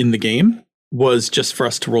in the game was just for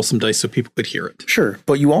us to roll some dice so people could hear it. Sure,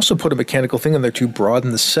 but you also put a mechanical thing in there to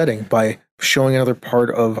broaden the setting by showing another part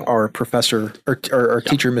of our professor or our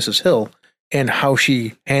teacher, Mrs. Hill, and how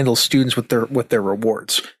she handles students with their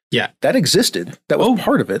rewards. Yeah. That existed. That was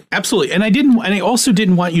part of it. Absolutely. And I also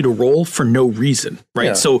didn't want you to roll for no reason, right?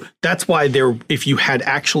 Yeah. So that's why if you had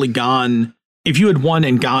won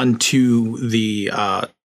and gone to the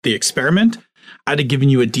experiment, I'd have given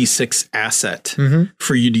you a D6 asset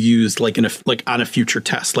for you to use like on a future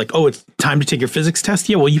test. Like, oh, it's time to take your physics test.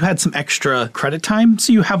 Yeah, well, you had some extra credit time,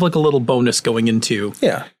 so you have like a little bonus going into.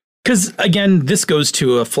 Yeah. Because again, this goes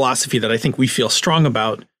to a philosophy that I think we feel strong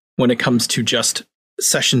about when it comes to just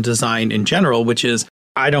session design in general, which is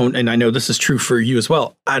and I know this is true for you as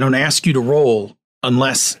well, I don't ask you to roll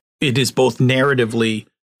unless it is both narratively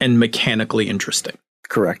and mechanically interesting.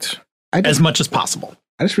 Correct. As much as possible.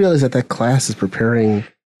 I just realized that class is preparing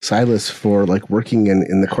Silas for like working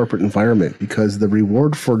in the corporate environment because the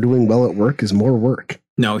reward for doing well at work is more work.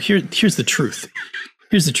 No, here's the truth.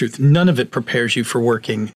 Here's the truth. None of it prepares you for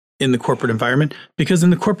working in the corporate environment because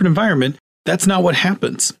in the corporate environment, that's not what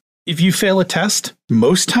happens. If you fail a test,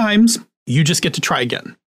 most times you just get to try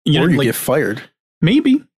again. Or you get fired.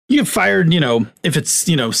 Maybe. You get fired, if it's,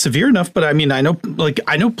 severe enough. But I mean, I know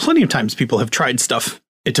plenty of times people have tried stuff.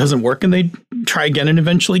 It doesn't work and they try again and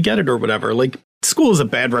eventually get it or whatever. Like, school is a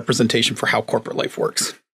bad representation for how corporate life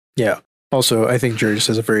works. Yeah. Also, I think Jerry just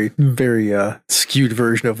has a very, very skewed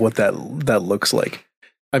version of what that looks like.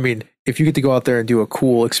 I mean, if you get to go out there and do a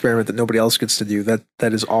cool experiment that nobody else gets to do, that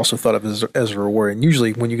is also thought of as a reward. And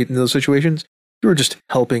usually when you get into those situations, you're just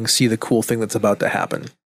helping see the cool thing that's about to happen.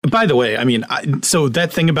 By the way, I mean, so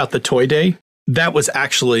that thing about the toy day, that was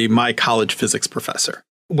actually my college physics professor.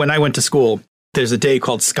 When I went to school, there's a day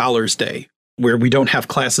called Scholars Day, where we don't have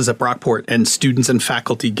classes at Brockport and students and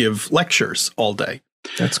faculty give lectures all day.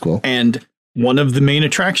 That's cool. And one of the main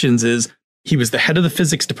attractions is he was the head of the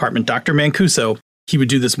physics department, Dr. Mancuso. He would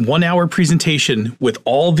do this 1 hour presentation with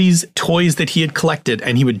all these toys that he had collected,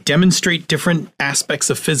 and he would demonstrate different aspects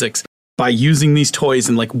of physics by using these toys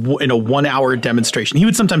in a 1 hour demonstration. He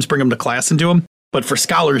would sometimes bring them to class and do them, but for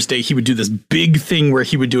Scholars Day, he would do this big thing where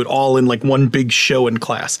he would do it all in like one big show in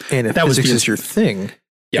class. And if physics is your thing,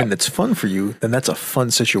 and it's fun for you, then that's a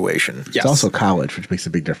fun situation. Yes. It's also college, which makes a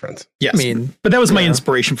big difference. Yes. I mean, but that was my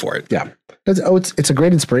inspiration for it. Yeah. It's a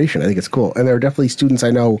great inspiration. I think it's cool. And there are definitely students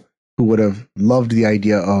I know who would have loved the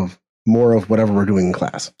idea of more of whatever we're doing in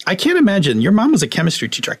class. I can't imagine. Your mom was a chemistry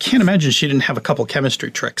teacher. I can't imagine she didn't have a couple chemistry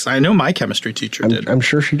tricks. I know my chemistry teacher did. I'm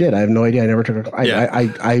sure she did. I have no idea. I never took her.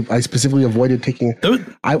 I specifically avoided taking.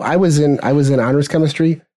 I was in honors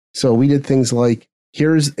chemistry, so we did things like,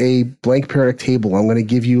 here's a blank periodic table. I'm going to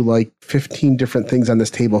give you like 15 different things on this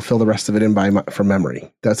table. Fill the rest of it in from memory.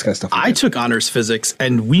 That's kind of stuff. I took honors physics,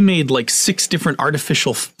 and we made like 6 different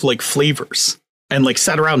artificial flavors. And like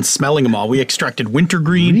sat around smelling them all. We extracted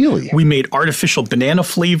wintergreen. Really? We made artificial banana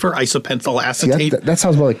flavor, isopentyl acetate. See, that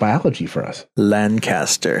sounds more like biology for us.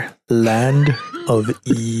 Lancaster, land of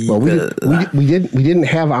evil. Well, we didn't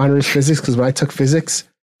have honors physics because when I took physics,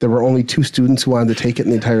 there were only 2 students who wanted to take it in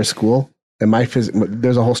the entire school. And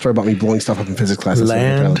there's a whole story about me blowing stuff up in physics classes.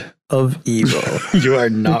 Land of evil. You are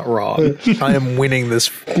not wrong. I am winning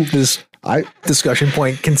this discussion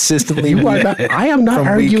point consistently. I am not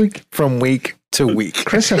arguing from week to week.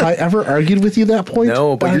 Chris, have I ever argued with you that point?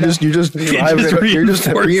 No, but you're just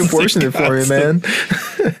reinforcing it for me, man.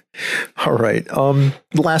 All right.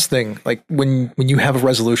 Last thing, like when you have a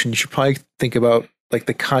resolution, you should probably think about like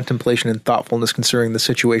the contemplation and thoughtfulness concerning the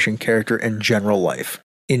situation, character, and general life.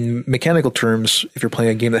 In mechanical terms, if you're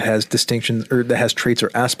playing a game that has distinctions or that has traits or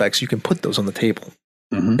aspects, you can put those on the table.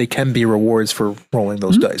 Mm-hmm. They can be rewards for rolling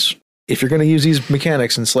those dice. If you're going to use these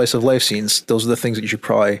mechanics in slice of life scenes, those are the things that you should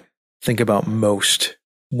probably think about most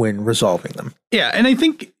when resolving them. Yeah, and I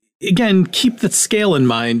think, again, keep the scale in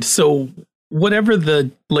mind. So whatever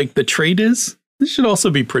the trait is, this should also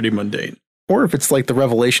be pretty mundane. Or if it's like the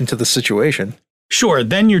revelation to the situation. Sure,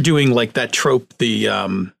 then you're doing like that trope,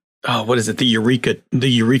 the what is it? The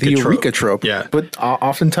Eureka trope. Yeah. But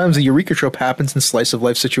oftentimes the Eureka trope happens in slice of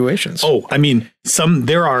life situations. Oh, I mean,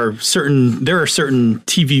 there are certain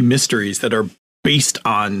TV mysteries that are based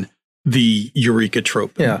on the Eureka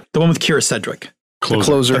trope. Yeah. The one with Kira Sedgwick.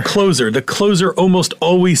 The closer almost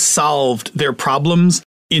always solved their problems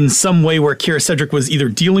in some way where Kira Sedgwick was either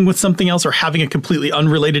dealing with something else or having a completely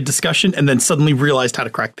unrelated discussion and then suddenly realized how to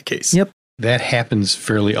crack the case. Yep. That happens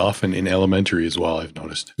fairly often in elementary as well, I've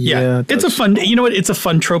noticed. Yeah, it's a fun, it's a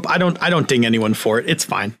fun trope. I don't ding anyone for it. It's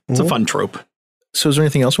fine. It's a fun trope. So is there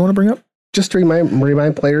anything else you want to bring up? Just to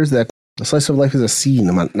remind players that a slice of life is a scene,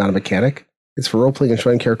 not a mechanic. It's for role-playing and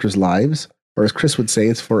showing characters' lives, or as Chris would say,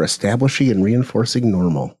 it's for establishing and reinforcing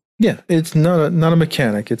normal. Yeah, it's not a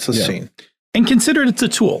mechanic. It's a scene. And consider it's a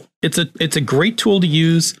tool. It's a great tool to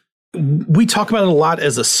use. We talk about it a lot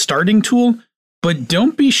as a starting tool, but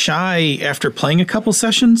don't be shy after playing a couple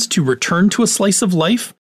sessions to return to a slice of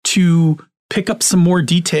life to pick up some more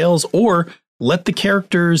details or let the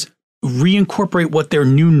characters reincorporate what their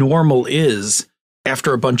new normal is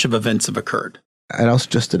after a bunch of events have occurred. And also,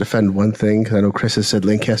 just to defend one thing, because I know Chris has said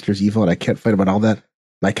Lancaster's evil, and I can't fight about all that.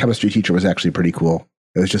 My chemistry teacher was actually pretty cool.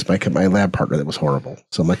 It was just my lab partner that was horrible.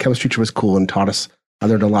 So my chemistry teacher was cool and taught us. I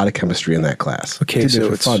learned a lot of chemistry in that class. Okay,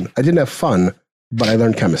 so it's fun. I didn't have fun, but I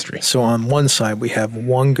learned chemistry. So on one side we have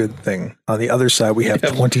one good thing. On the other side we have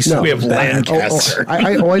 27. We have Lancaster.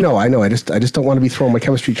 I know. I just don't want to be throwing my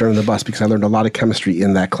chemistry teacher under the bus because I learned a lot of chemistry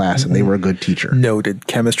in that class, and they were a good teacher. Noted.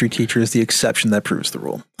 Chemistry teacher is the exception that proves the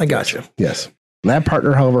rule. I got you. Yes. Lab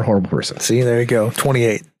partner, however, horrible person. See, there you go.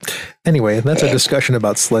 28. Anyway, that's a discussion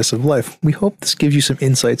about slice of life. We hope this gives you some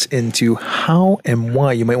insights into how and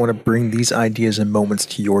why you might want to bring these ideas and moments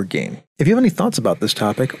to your game. If you have any thoughts about this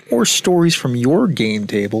topic or stories from your game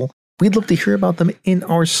table, we'd love to hear about them in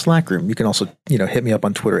our Slack room. You can also, hit me up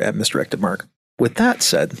on Twitter at MisdirectedMark. with that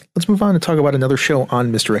said, let's move on and talk about another show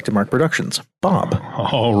on Misdirected Mark Productions. Bob.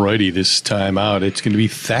 Alrighty, this time out, it's going to be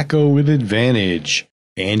Thaco with Advantage.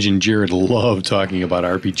 Ange and Jared love talking about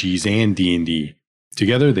RPGs and D&D.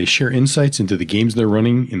 Together, they share insights into the games they're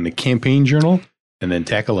running in the campaign journal, and then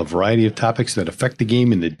tackle a variety of topics that affect the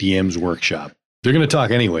game in the DM's workshop. They're going to talk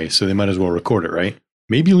anyway, so they might as well record it, right?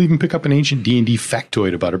 Maybe you'll even pick up an ancient D&D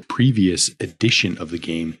factoid about a previous edition of the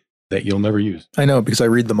game that you'll never use. I know, because I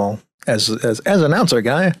read them all. As an announcer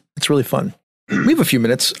guy, it's really fun. We have a few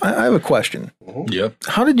minutes. I have a question. Yep.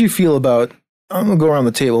 How did you feel about, I'm going to go around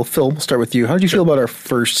the table. Phil, we'll start with you. How did you feel about our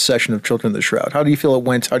first session of Children of the Shroud? How do you feel it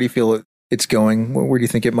went? How do you feel it's going? Where do you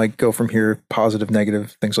think it might go from here? Positive,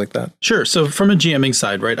 negative, things like that? Sure. So from a GMing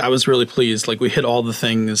side, right, I was really pleased. Like, we hit all the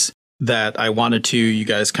things that I wanted to. You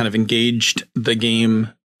guys kind of engaged the game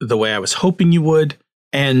the way I was hoping you would.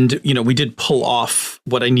 And, you know, we did pull off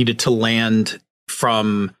what I needed to land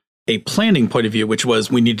from a planning point of view, which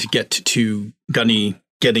was we needed to get to Gunny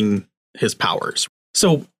getting his powers.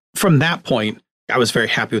 So from that point, I was very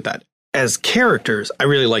happy with that. As characters, I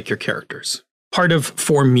really like your characters. Part of,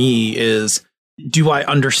 for me, is, do I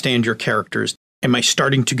understand your characters? Am I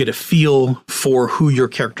starting to get a feel for who your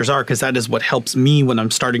characters are? Because that is what helps me when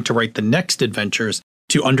I'm starting to write the next adventures,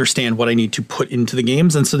 to understand what I need to put into the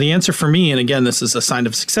games. And so the answer for me, and again, this is a sign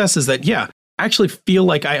of success, is that, yeah, I actually feel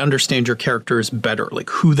like I understand your characters better, like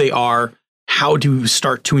who they are, how to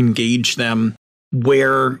start to engage them,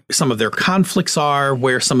 where some of their conflicts are,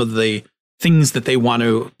 where some of the things that they want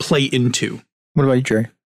to play into. What about you, Jerry?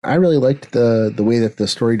 I really liked the way that the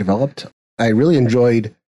story developed. I really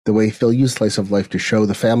enjoyed the way Phil used Slice of Life to show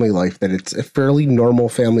the family life, that it's a fairly normal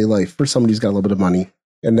family life for somebody who's got a little bit of money,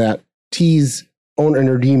 and that T's own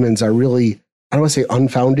inner demons are really, I don't want to say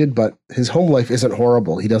unfounded, but his home life isn't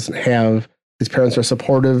horrible. He doesn't have, his parents are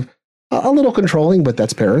supportive, a little controlling, but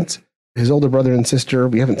that's parents. His older brother and sister,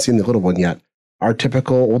 we haven't seen the little one yet, are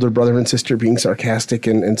typical older brother and sister being sarcastic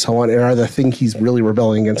and so on, and are the thing he's really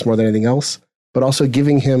rebelling against more than anything else, but also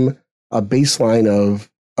giving him a baseline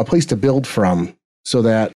of a place to build from so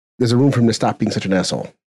that there's a room for him to stop being such an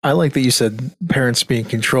asshole. I like that you said parents being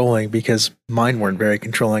controlling, because mine weren't very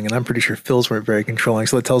controlling, and I'm pretty sure Phil's weren't very controlling.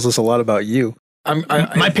 So that tells us a lot about you.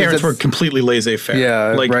 My parents were completely laissez-faire.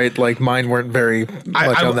 Yeah, right. Like mine weren't very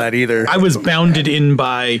much on that either. I was bounded in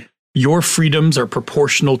by, your freedoms are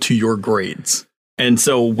proportional to your grades. And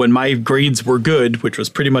so when my grades were good, which was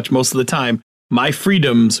pretty much most of the time, my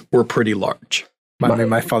freedoms were pretty large.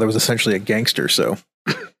 My father was essentially a gangster, so.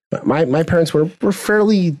 My parents were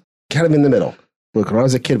fairly kind of in the middle. Look, when I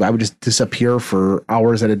was a kid, I would just disappear for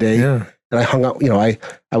hours at a day. Yeah. And I hung out,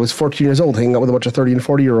 I was 14 years old, hanging out with a bunch of 30 and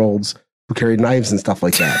 40-year-olds who carried knives and stuff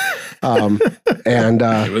like that.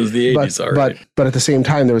 It was the 80s, but at the same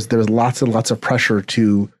time, there was lots and lots of pressure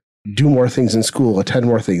to do more things in school, attend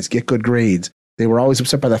more things, get good grades. They were always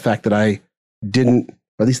upset by the fact that I didn't,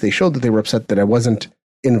 or at least they showed that they were upset that I wasn't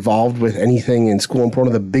involved with anything in school. And one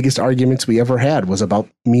of the biggest arguments we ever had was about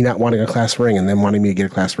me not wanting a class ring and them wanting me to get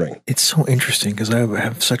a class ring. It's so interesting because I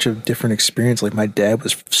have such a different experience. Like, my dad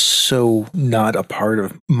was so not a part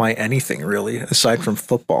of my anything, really, aside from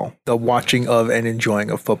football, the watching of and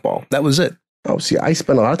enjoying of football. That was it. Oh, see, I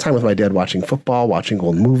spent a lot of time with my dad watching football, watching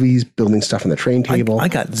old movies, building stuff on the train table. I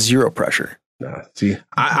got zero pressure. See,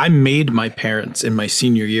 I made my parents in my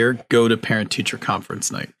senior year go to parent-teacher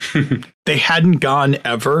conference night. They hadn't gone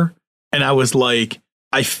ever. And I was like,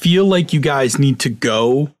 I feel like you guys need to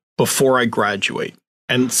go before I graduate.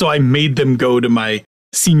 And so I made them go to my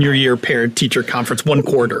senior year parent-teacher conference 1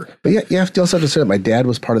 quarter. But yeah, you have to also understand, my dad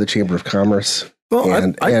was part of the Chamber of Commerce. Well,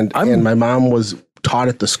 and my mom was taught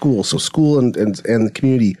at the school. So school and the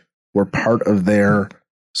community were part of their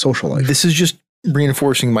social life. This is just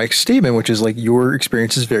reinforcing Mike's statement, which is like, your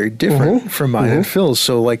experience is very different from mine and Phil's.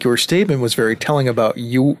 So like, your statement was very telling about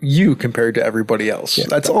you compared to everybody else. Yeah.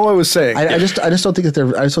 That's all I was saying. I just don't think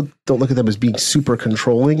that I just don't look at them as being super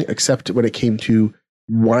controlling, except when it came to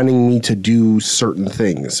wanting me to do certain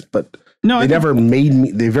things. But they never made me.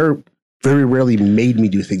 They very rarely made me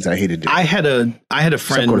do things I hated doing. I had a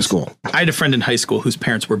friend. Go to school. I had a friend in high school whose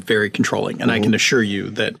parents were very controlling, and I can assure you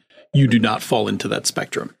that you do not fall into that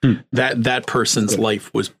spectrum. That person's life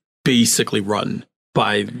was basically run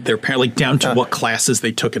by their parents, like down to what classes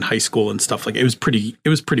they took in high school and stuff. Like, it was pretty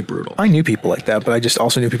brutal. I knew people like that, but I just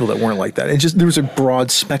also knew people that weren't like that. It just, there was a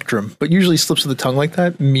broad spectrum, but usually slips of the tongue like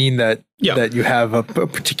that mean that that you have a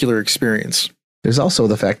particular experience. There's also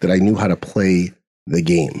the fact that I knew how to play the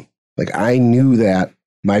game. Like, I knew that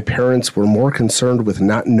my parents were more concerned with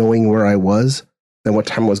not knowing where I was than what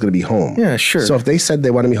time I was going to be home. Yeah, sure. So if they said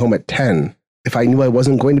they wanted me home at 10, if I knew I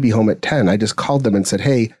wasn't going to be home at 10, I just called them and said,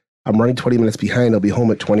 hey, I'm running 20 minutes behind. I'll be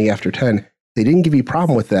home at 20 after 10. They didn't give me a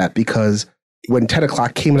problem with that because when 10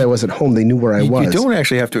 o'clock came and I wasn't home, they knew where I was. You don't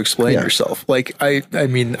actually have to explain yourself. Like, I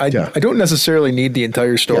don't necessarily need the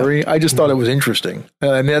entire story. Yeah. I just thought it was interesting.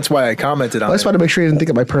 And that's why I commented on it. I just wanted to make sure you didn't think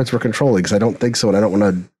that my parents were controlling, because I don't think so, and I don't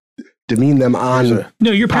want to demean them on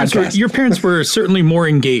No, your parents were certainly more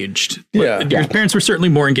engaged. Yeah. Your parents were certainly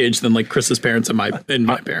more engaged than like Chris's parents and my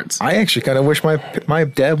parents. I actually kind of wish my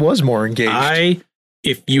dad was more engaged.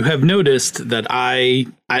 If you have noticed that I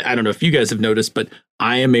don't know if you guys have noticed, but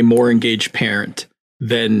I am a more engaged parent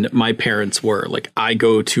than my parents were. Like, I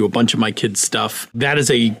go to a bunch of my kids' stuff. That is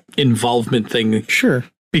a involvement thing. Sure.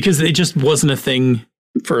 Because it just wasn't a thing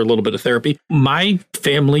for a little bit of therapy. My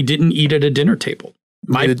family didn't eat at a dinner table.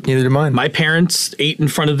 Neither did mine. My parents ate in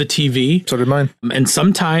front of the TV. So did mine. And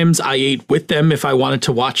sometimes I ate with them if I wanted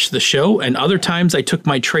to watch the show. And other times I took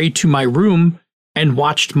my tray to my room and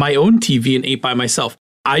watched my own TV and ate by myself.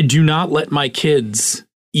 I do not let my kids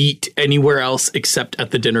eat anywhere else except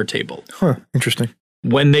at the dinner table. Huh, interesting.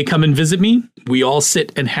 When they come and visit me, we all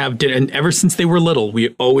sit and have dinner. And ever since they were little,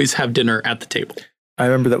 we always have dinner at the table. I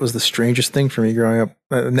remember that was the strangest thing for me growing up.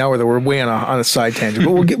 Now we're way on a side tangent,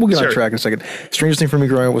 but we'll get Sure. on track in a second. Strangest thing for me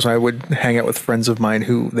growing up was I would hang out with friends of mine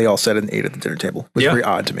who they all sat and ate at the dinner table. It was very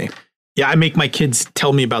odd to me. Yeah, I make my kids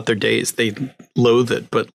tell me about their days. They loathe it.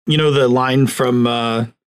 But you know the line from,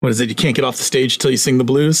 what is it? You can't get off the stage till you sing the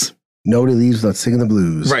blues? Nobody leaves without singing the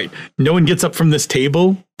blues. Right. No one gets up from this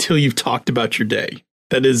table till you've talked about your day.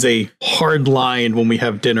 That is a hard line when we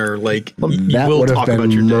have dinner. Like, you That will would have talk been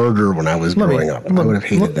about your day. murder when I was growing up. I would have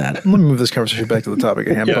hated that. Let me move this conversation back to the topic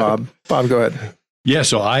at hand. Yeah. Bob, go ahead. Yeah,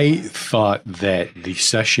 so I thought that the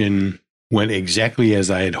session went exactly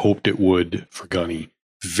as I had hoped it would for Gunny.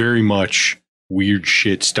 Very much weird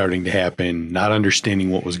shit starting to happen, not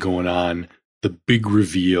understanding what was going on, the big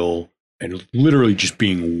reveal, and literally just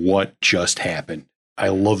being what just happened. I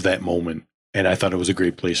love that moment. And I thought it was a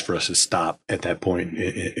great place for us to stop at that point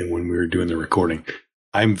when we were doing the recording.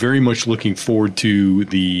 I'm very much looking forward to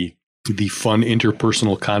the fun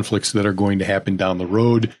interpersonal conflicts that are going to happen down the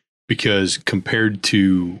road, because compared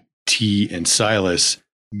to T and Silas,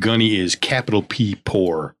 Gunny is capital P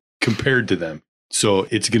poor compared to them. So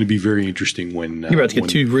it's going to be very interesting when You're about to get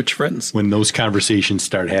two rich friends. When those conversations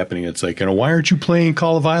start happening. It's like, why aren't you playing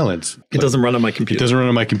Call of Violence? It doesn't run on my computer. It doesn't run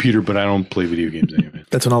on my computer, but I don't play video games anyway.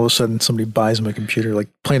 That's when all of a sudden somebody buys my computer, like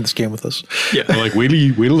playing this game with us. Yeah. They're like, wait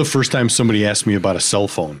till the first time somebody asks me about a cell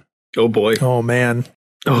phone. Oh boy. Oh man.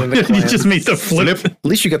 Oh, you just made the flip. At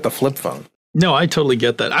least you got the flip phone. No, I totally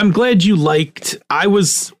get that. I'm glad you liked. I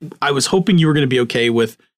was hoping you were going to be okay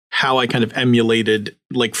with how I kind of emulated,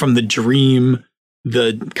 like, from the dream,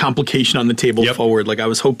 the complication on the table forward. Like, I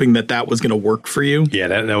was hoping that was going to work for you. Yeah,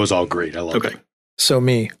 that was all great. I love it. So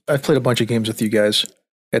I've played a bunch of games with you guys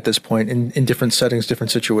at this point in different settings,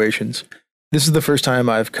 different situations. This is the first time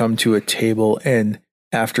I've come to a table and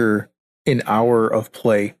after an hour of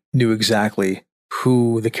play knew exactly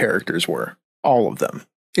who the characters were. All of them.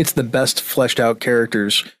 It's the best fleshed out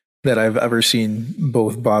characters that I've ever seen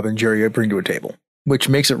both Bob and Jerry bring to a table, which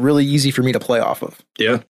makes it really easy for me to play off of.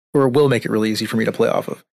 Yeah. Or will make it really easy for me to play off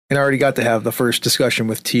of. And I already got to have the first discussion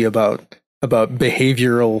with T about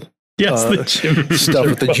behavioral the gym stuff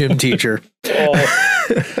with the gym teacher.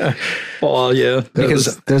 Oh yeah.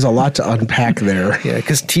 Because there's a lot to unpack there. Yeah,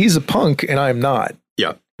 because T's a punk and I'm not.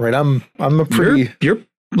 Yeah. Right. I'm a pretty. You're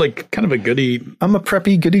like kind of a goody. I'm a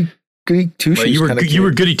preppy goody two shoes. You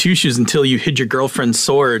were goody two shoes until you hid your girlfriend's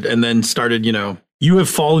sword and then started. You have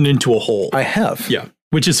fallen into a hole. I have. Yeah,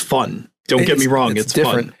 which is fun. Don't get me wrong. It's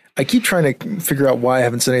different. Fun. I keep trying to figure out why I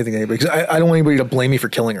haven't said anything to anybody, because I don't want anybody to blame me for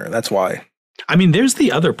killing her. That's why. I mean, there's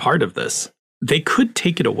the other part of this. They could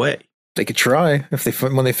take it away. They could try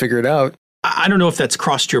when they figure it out. I don't know if that's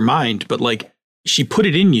crossed your mind, but like, she put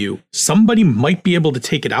it in you. Somebody might be able to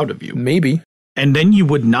take it out of you. Maybe. And then you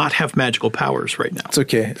would not have magical powers right now. It's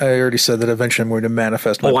okay. I already said that eventually I'm going to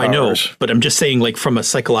manifest my powers. I know. But I'm just saying, like, from a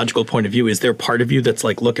psychological point of view, is there part of you that's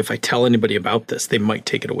like, look, if I tell anybody about this, they might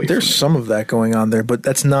take it away from me? There's some of that going on there, but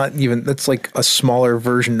that's like a smaller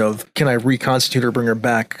version of, can I reconstitute her, bring her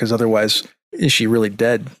back? Because otherwise, is she really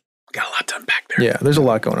dead? Got a lot to unpack there. Yeah, there's a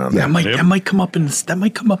lot going on there. That might come up in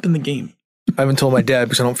the game. I haven't told my dad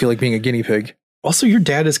because I don't feel like being a guinea pig. Also, your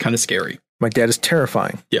dad is kind of scary. My dad is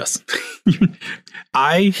terrifying. Yes.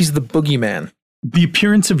 He's the boogeyman. The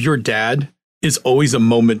appearance of your dad is always a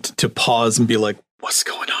moment to pause and be like, what's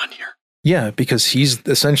going on here? Yeah, because he's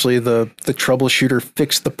essentially the troubleshooter,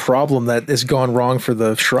 fix the problem that has gone wrong for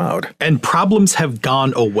the Shroud. And problems have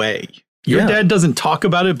gone away. Your Yeah. dad doesn't talk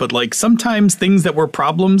about it, but like sometimes things that were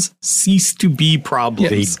problems cease to be problems.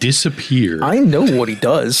 They disappear. I know what he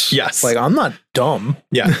does. Yes. Like, I'm not dumb.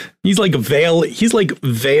 Yeah. He's like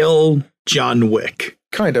Vale John Wick.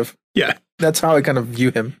 Kind of. Yeah. That's how I kind of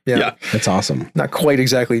view him. Yeah. Yeah. That's awesome. Not quite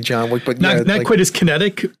exactly John Wick, but Not yeah, like, quite as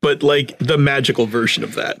kinetic, but like the magical version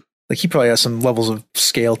of that. like he probably has some levels of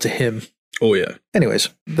scale to him. Oh, yeah. Anyways,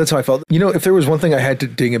 that's how I felt. You know, if there was one thing I had to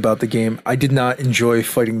ding about the game, I did not enjoy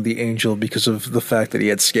fighting the angel because of the fact that he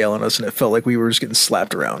had scale on us, and it felt like we were just getting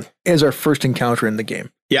slapped around as our first encounter in the game.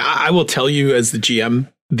 Yeah, I will tell you as the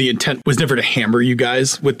GM, the intent was never to hammer you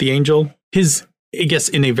guys with the angel. His, I guess,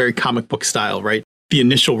 in a very comic book style, right? The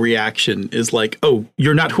initial reaction is like, oh,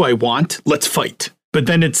 you're not who I want. Let's fight. But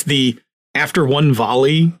then it's the after one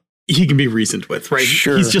volley, he can be reasoned with, right?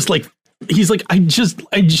 Sure. He's like, I just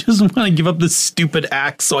want to give up this stupid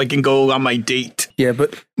axe so I can go on my date. Yeah,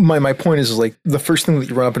 but my point is like the first thing that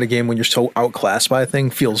you run up in a game when you're so outclassed by a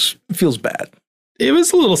thing feels bad. It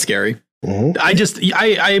was a little scary. Mhm.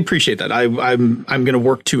 I appreciate that. I'm going to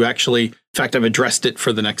work to actually, in fact, I've addressed it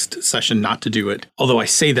for the next session not to do it. Although I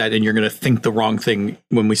say that and you're going to think the wrong thing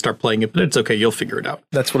when we start playing it, but it's okay. You'll figure it out.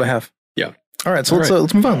 That's what I have. Yeah. All right, so All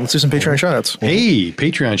let's move on. Let's do some Patreon shoutouts Hey,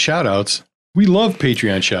 Patreon shoutouts. We love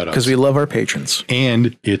Patreon shoutouts. because we love our patrons.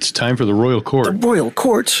 And it's time for the Royal Court. The Royal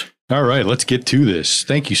Court. All right, let's get to this.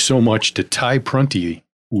 Thank you so much to Ty Prunty,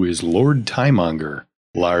 who is Lord Tiemonger,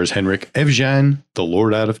 Lars Henrik Evjan, the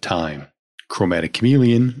Lord Out of Time, Chromatic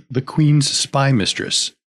Chameleon, the Queen's Spy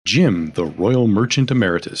Mistress, Jim, the Royal Merchant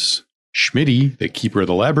Emeritus, Schmitty, the Keeper of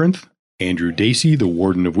the Labyrinth, Andrew Dacey, the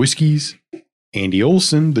Warden of Whiskies, Andy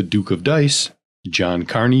Olson, the Duke of Dice, John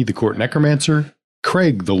Carney, the Court Necromancer,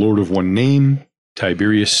 Craig, the Lord of One Name,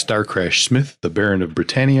 Tiberius Starcrash Smith, the Baron of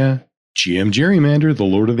Britannia, GM Gerrymander, the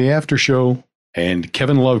Lord of the After Show, and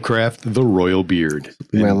Kevin Lovecraft, the Royal Beard.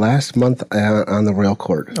 My last month on the Royal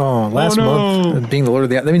Court. Oh, last month being the Lord of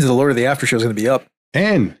the, that means the Lord of the After Show is going to be up.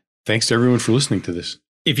 And thanks to everyone for listening to this.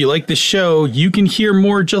 If you like this show, you can hear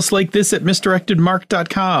more just like this at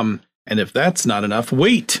misdirectedmark.com. And if that's not enough,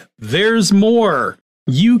 wait, there's more.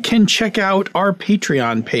 You can check out our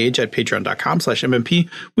Patreon page at patreon.com/MMP,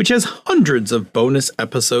 which has hundreds of bonus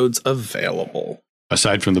episodes available.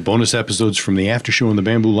 Aside from the bonus episodes from the After Show and the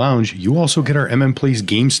Bamboo Lounge, you also get our MM Plays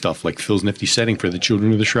game stuff like Phil's nifty setting for the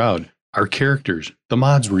Children of the Shroud, our characters, the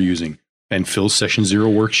mods we're using, and Phil's Session Zero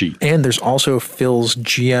worksheet. And there's also Phil's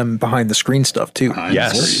GM behind the screen stuff too.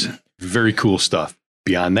 Yes, very cool stuff.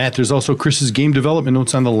 Beyond that, there's also Chris's game development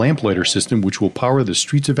notes on the Lamplighter system, which will power the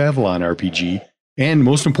Streets of Avalon RPG, and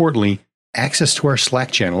most importantly, access to our Slack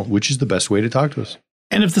channel, which is the best way to talk to us.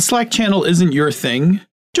 And if the Slack channel isn't your thing,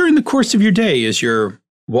 during the course of your day, as you're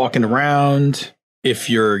walking around, if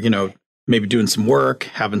you're, maybe doing some work,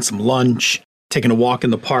 having some lunch, taking a walk in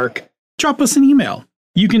the park, drop us an email.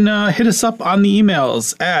 You can hit us up on the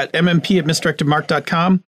emails at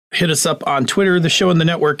mmp@misdirectedmark.com. Hit us up on Twitter. The show and the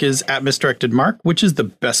network is at misdirectedmark, which is the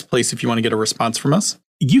best place if you want to get a response from us.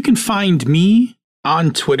 You can find me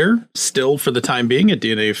on Twitter, still for the time being, at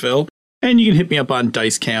DNA Phil, and you can hit me up on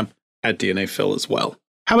Dice Camp at DNA Phil as well.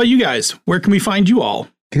 How about you guys? Where can we find you all?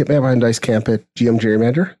 Hit me up on Dice Camp at GM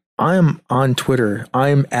Gerrymander. I'm on Twitter.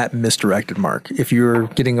 I'm at Misdirected Mark. If you're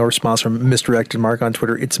getting a response from Misdirected Mark on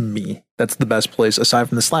Twitter, it's me. That's the best place, aside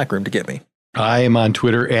from the Slack room, to get me. I am on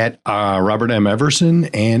Twitter at Robert M. Everson,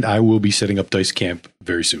 and I will be setting up Dice Camp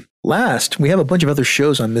very soon. Last, we have a bunch of other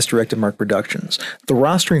shows on Misdirected Mark Productions. The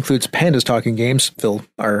roster includes Pandas Talking Games, Phil,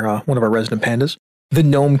 one of our resident pandas. The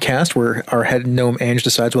Gnome Cast, where our head gnome Ange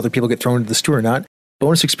decides whether people get thrown into the stew or not.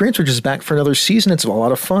 Bonus Experience, which is back for another season. It's a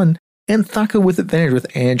lot of fun. And Thaka with Advantage with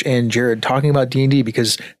Ange and Jared talking about D&D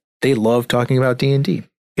because they love talking about D&D.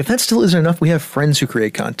 If that still isn't enough, we have friends who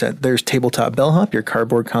create content. There's Tabletop Bellhop, your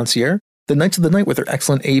cardboard concierge. The Knights of the Night with their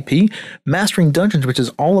excellent AP, Mastering Dungeons, which is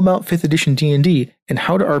all about 5th edition D&D, and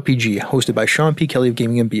How to RPG, hosted by Sean P. Kelly of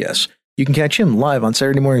Gaming and BS. You can catch him live on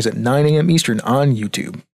Saturday mornings at 9 a.m. Eastern on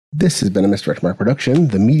YouTube. This has been a Misdirected Mark production,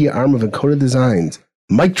 the media arm of Encoded Designs.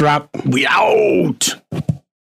 Mic drop. We out!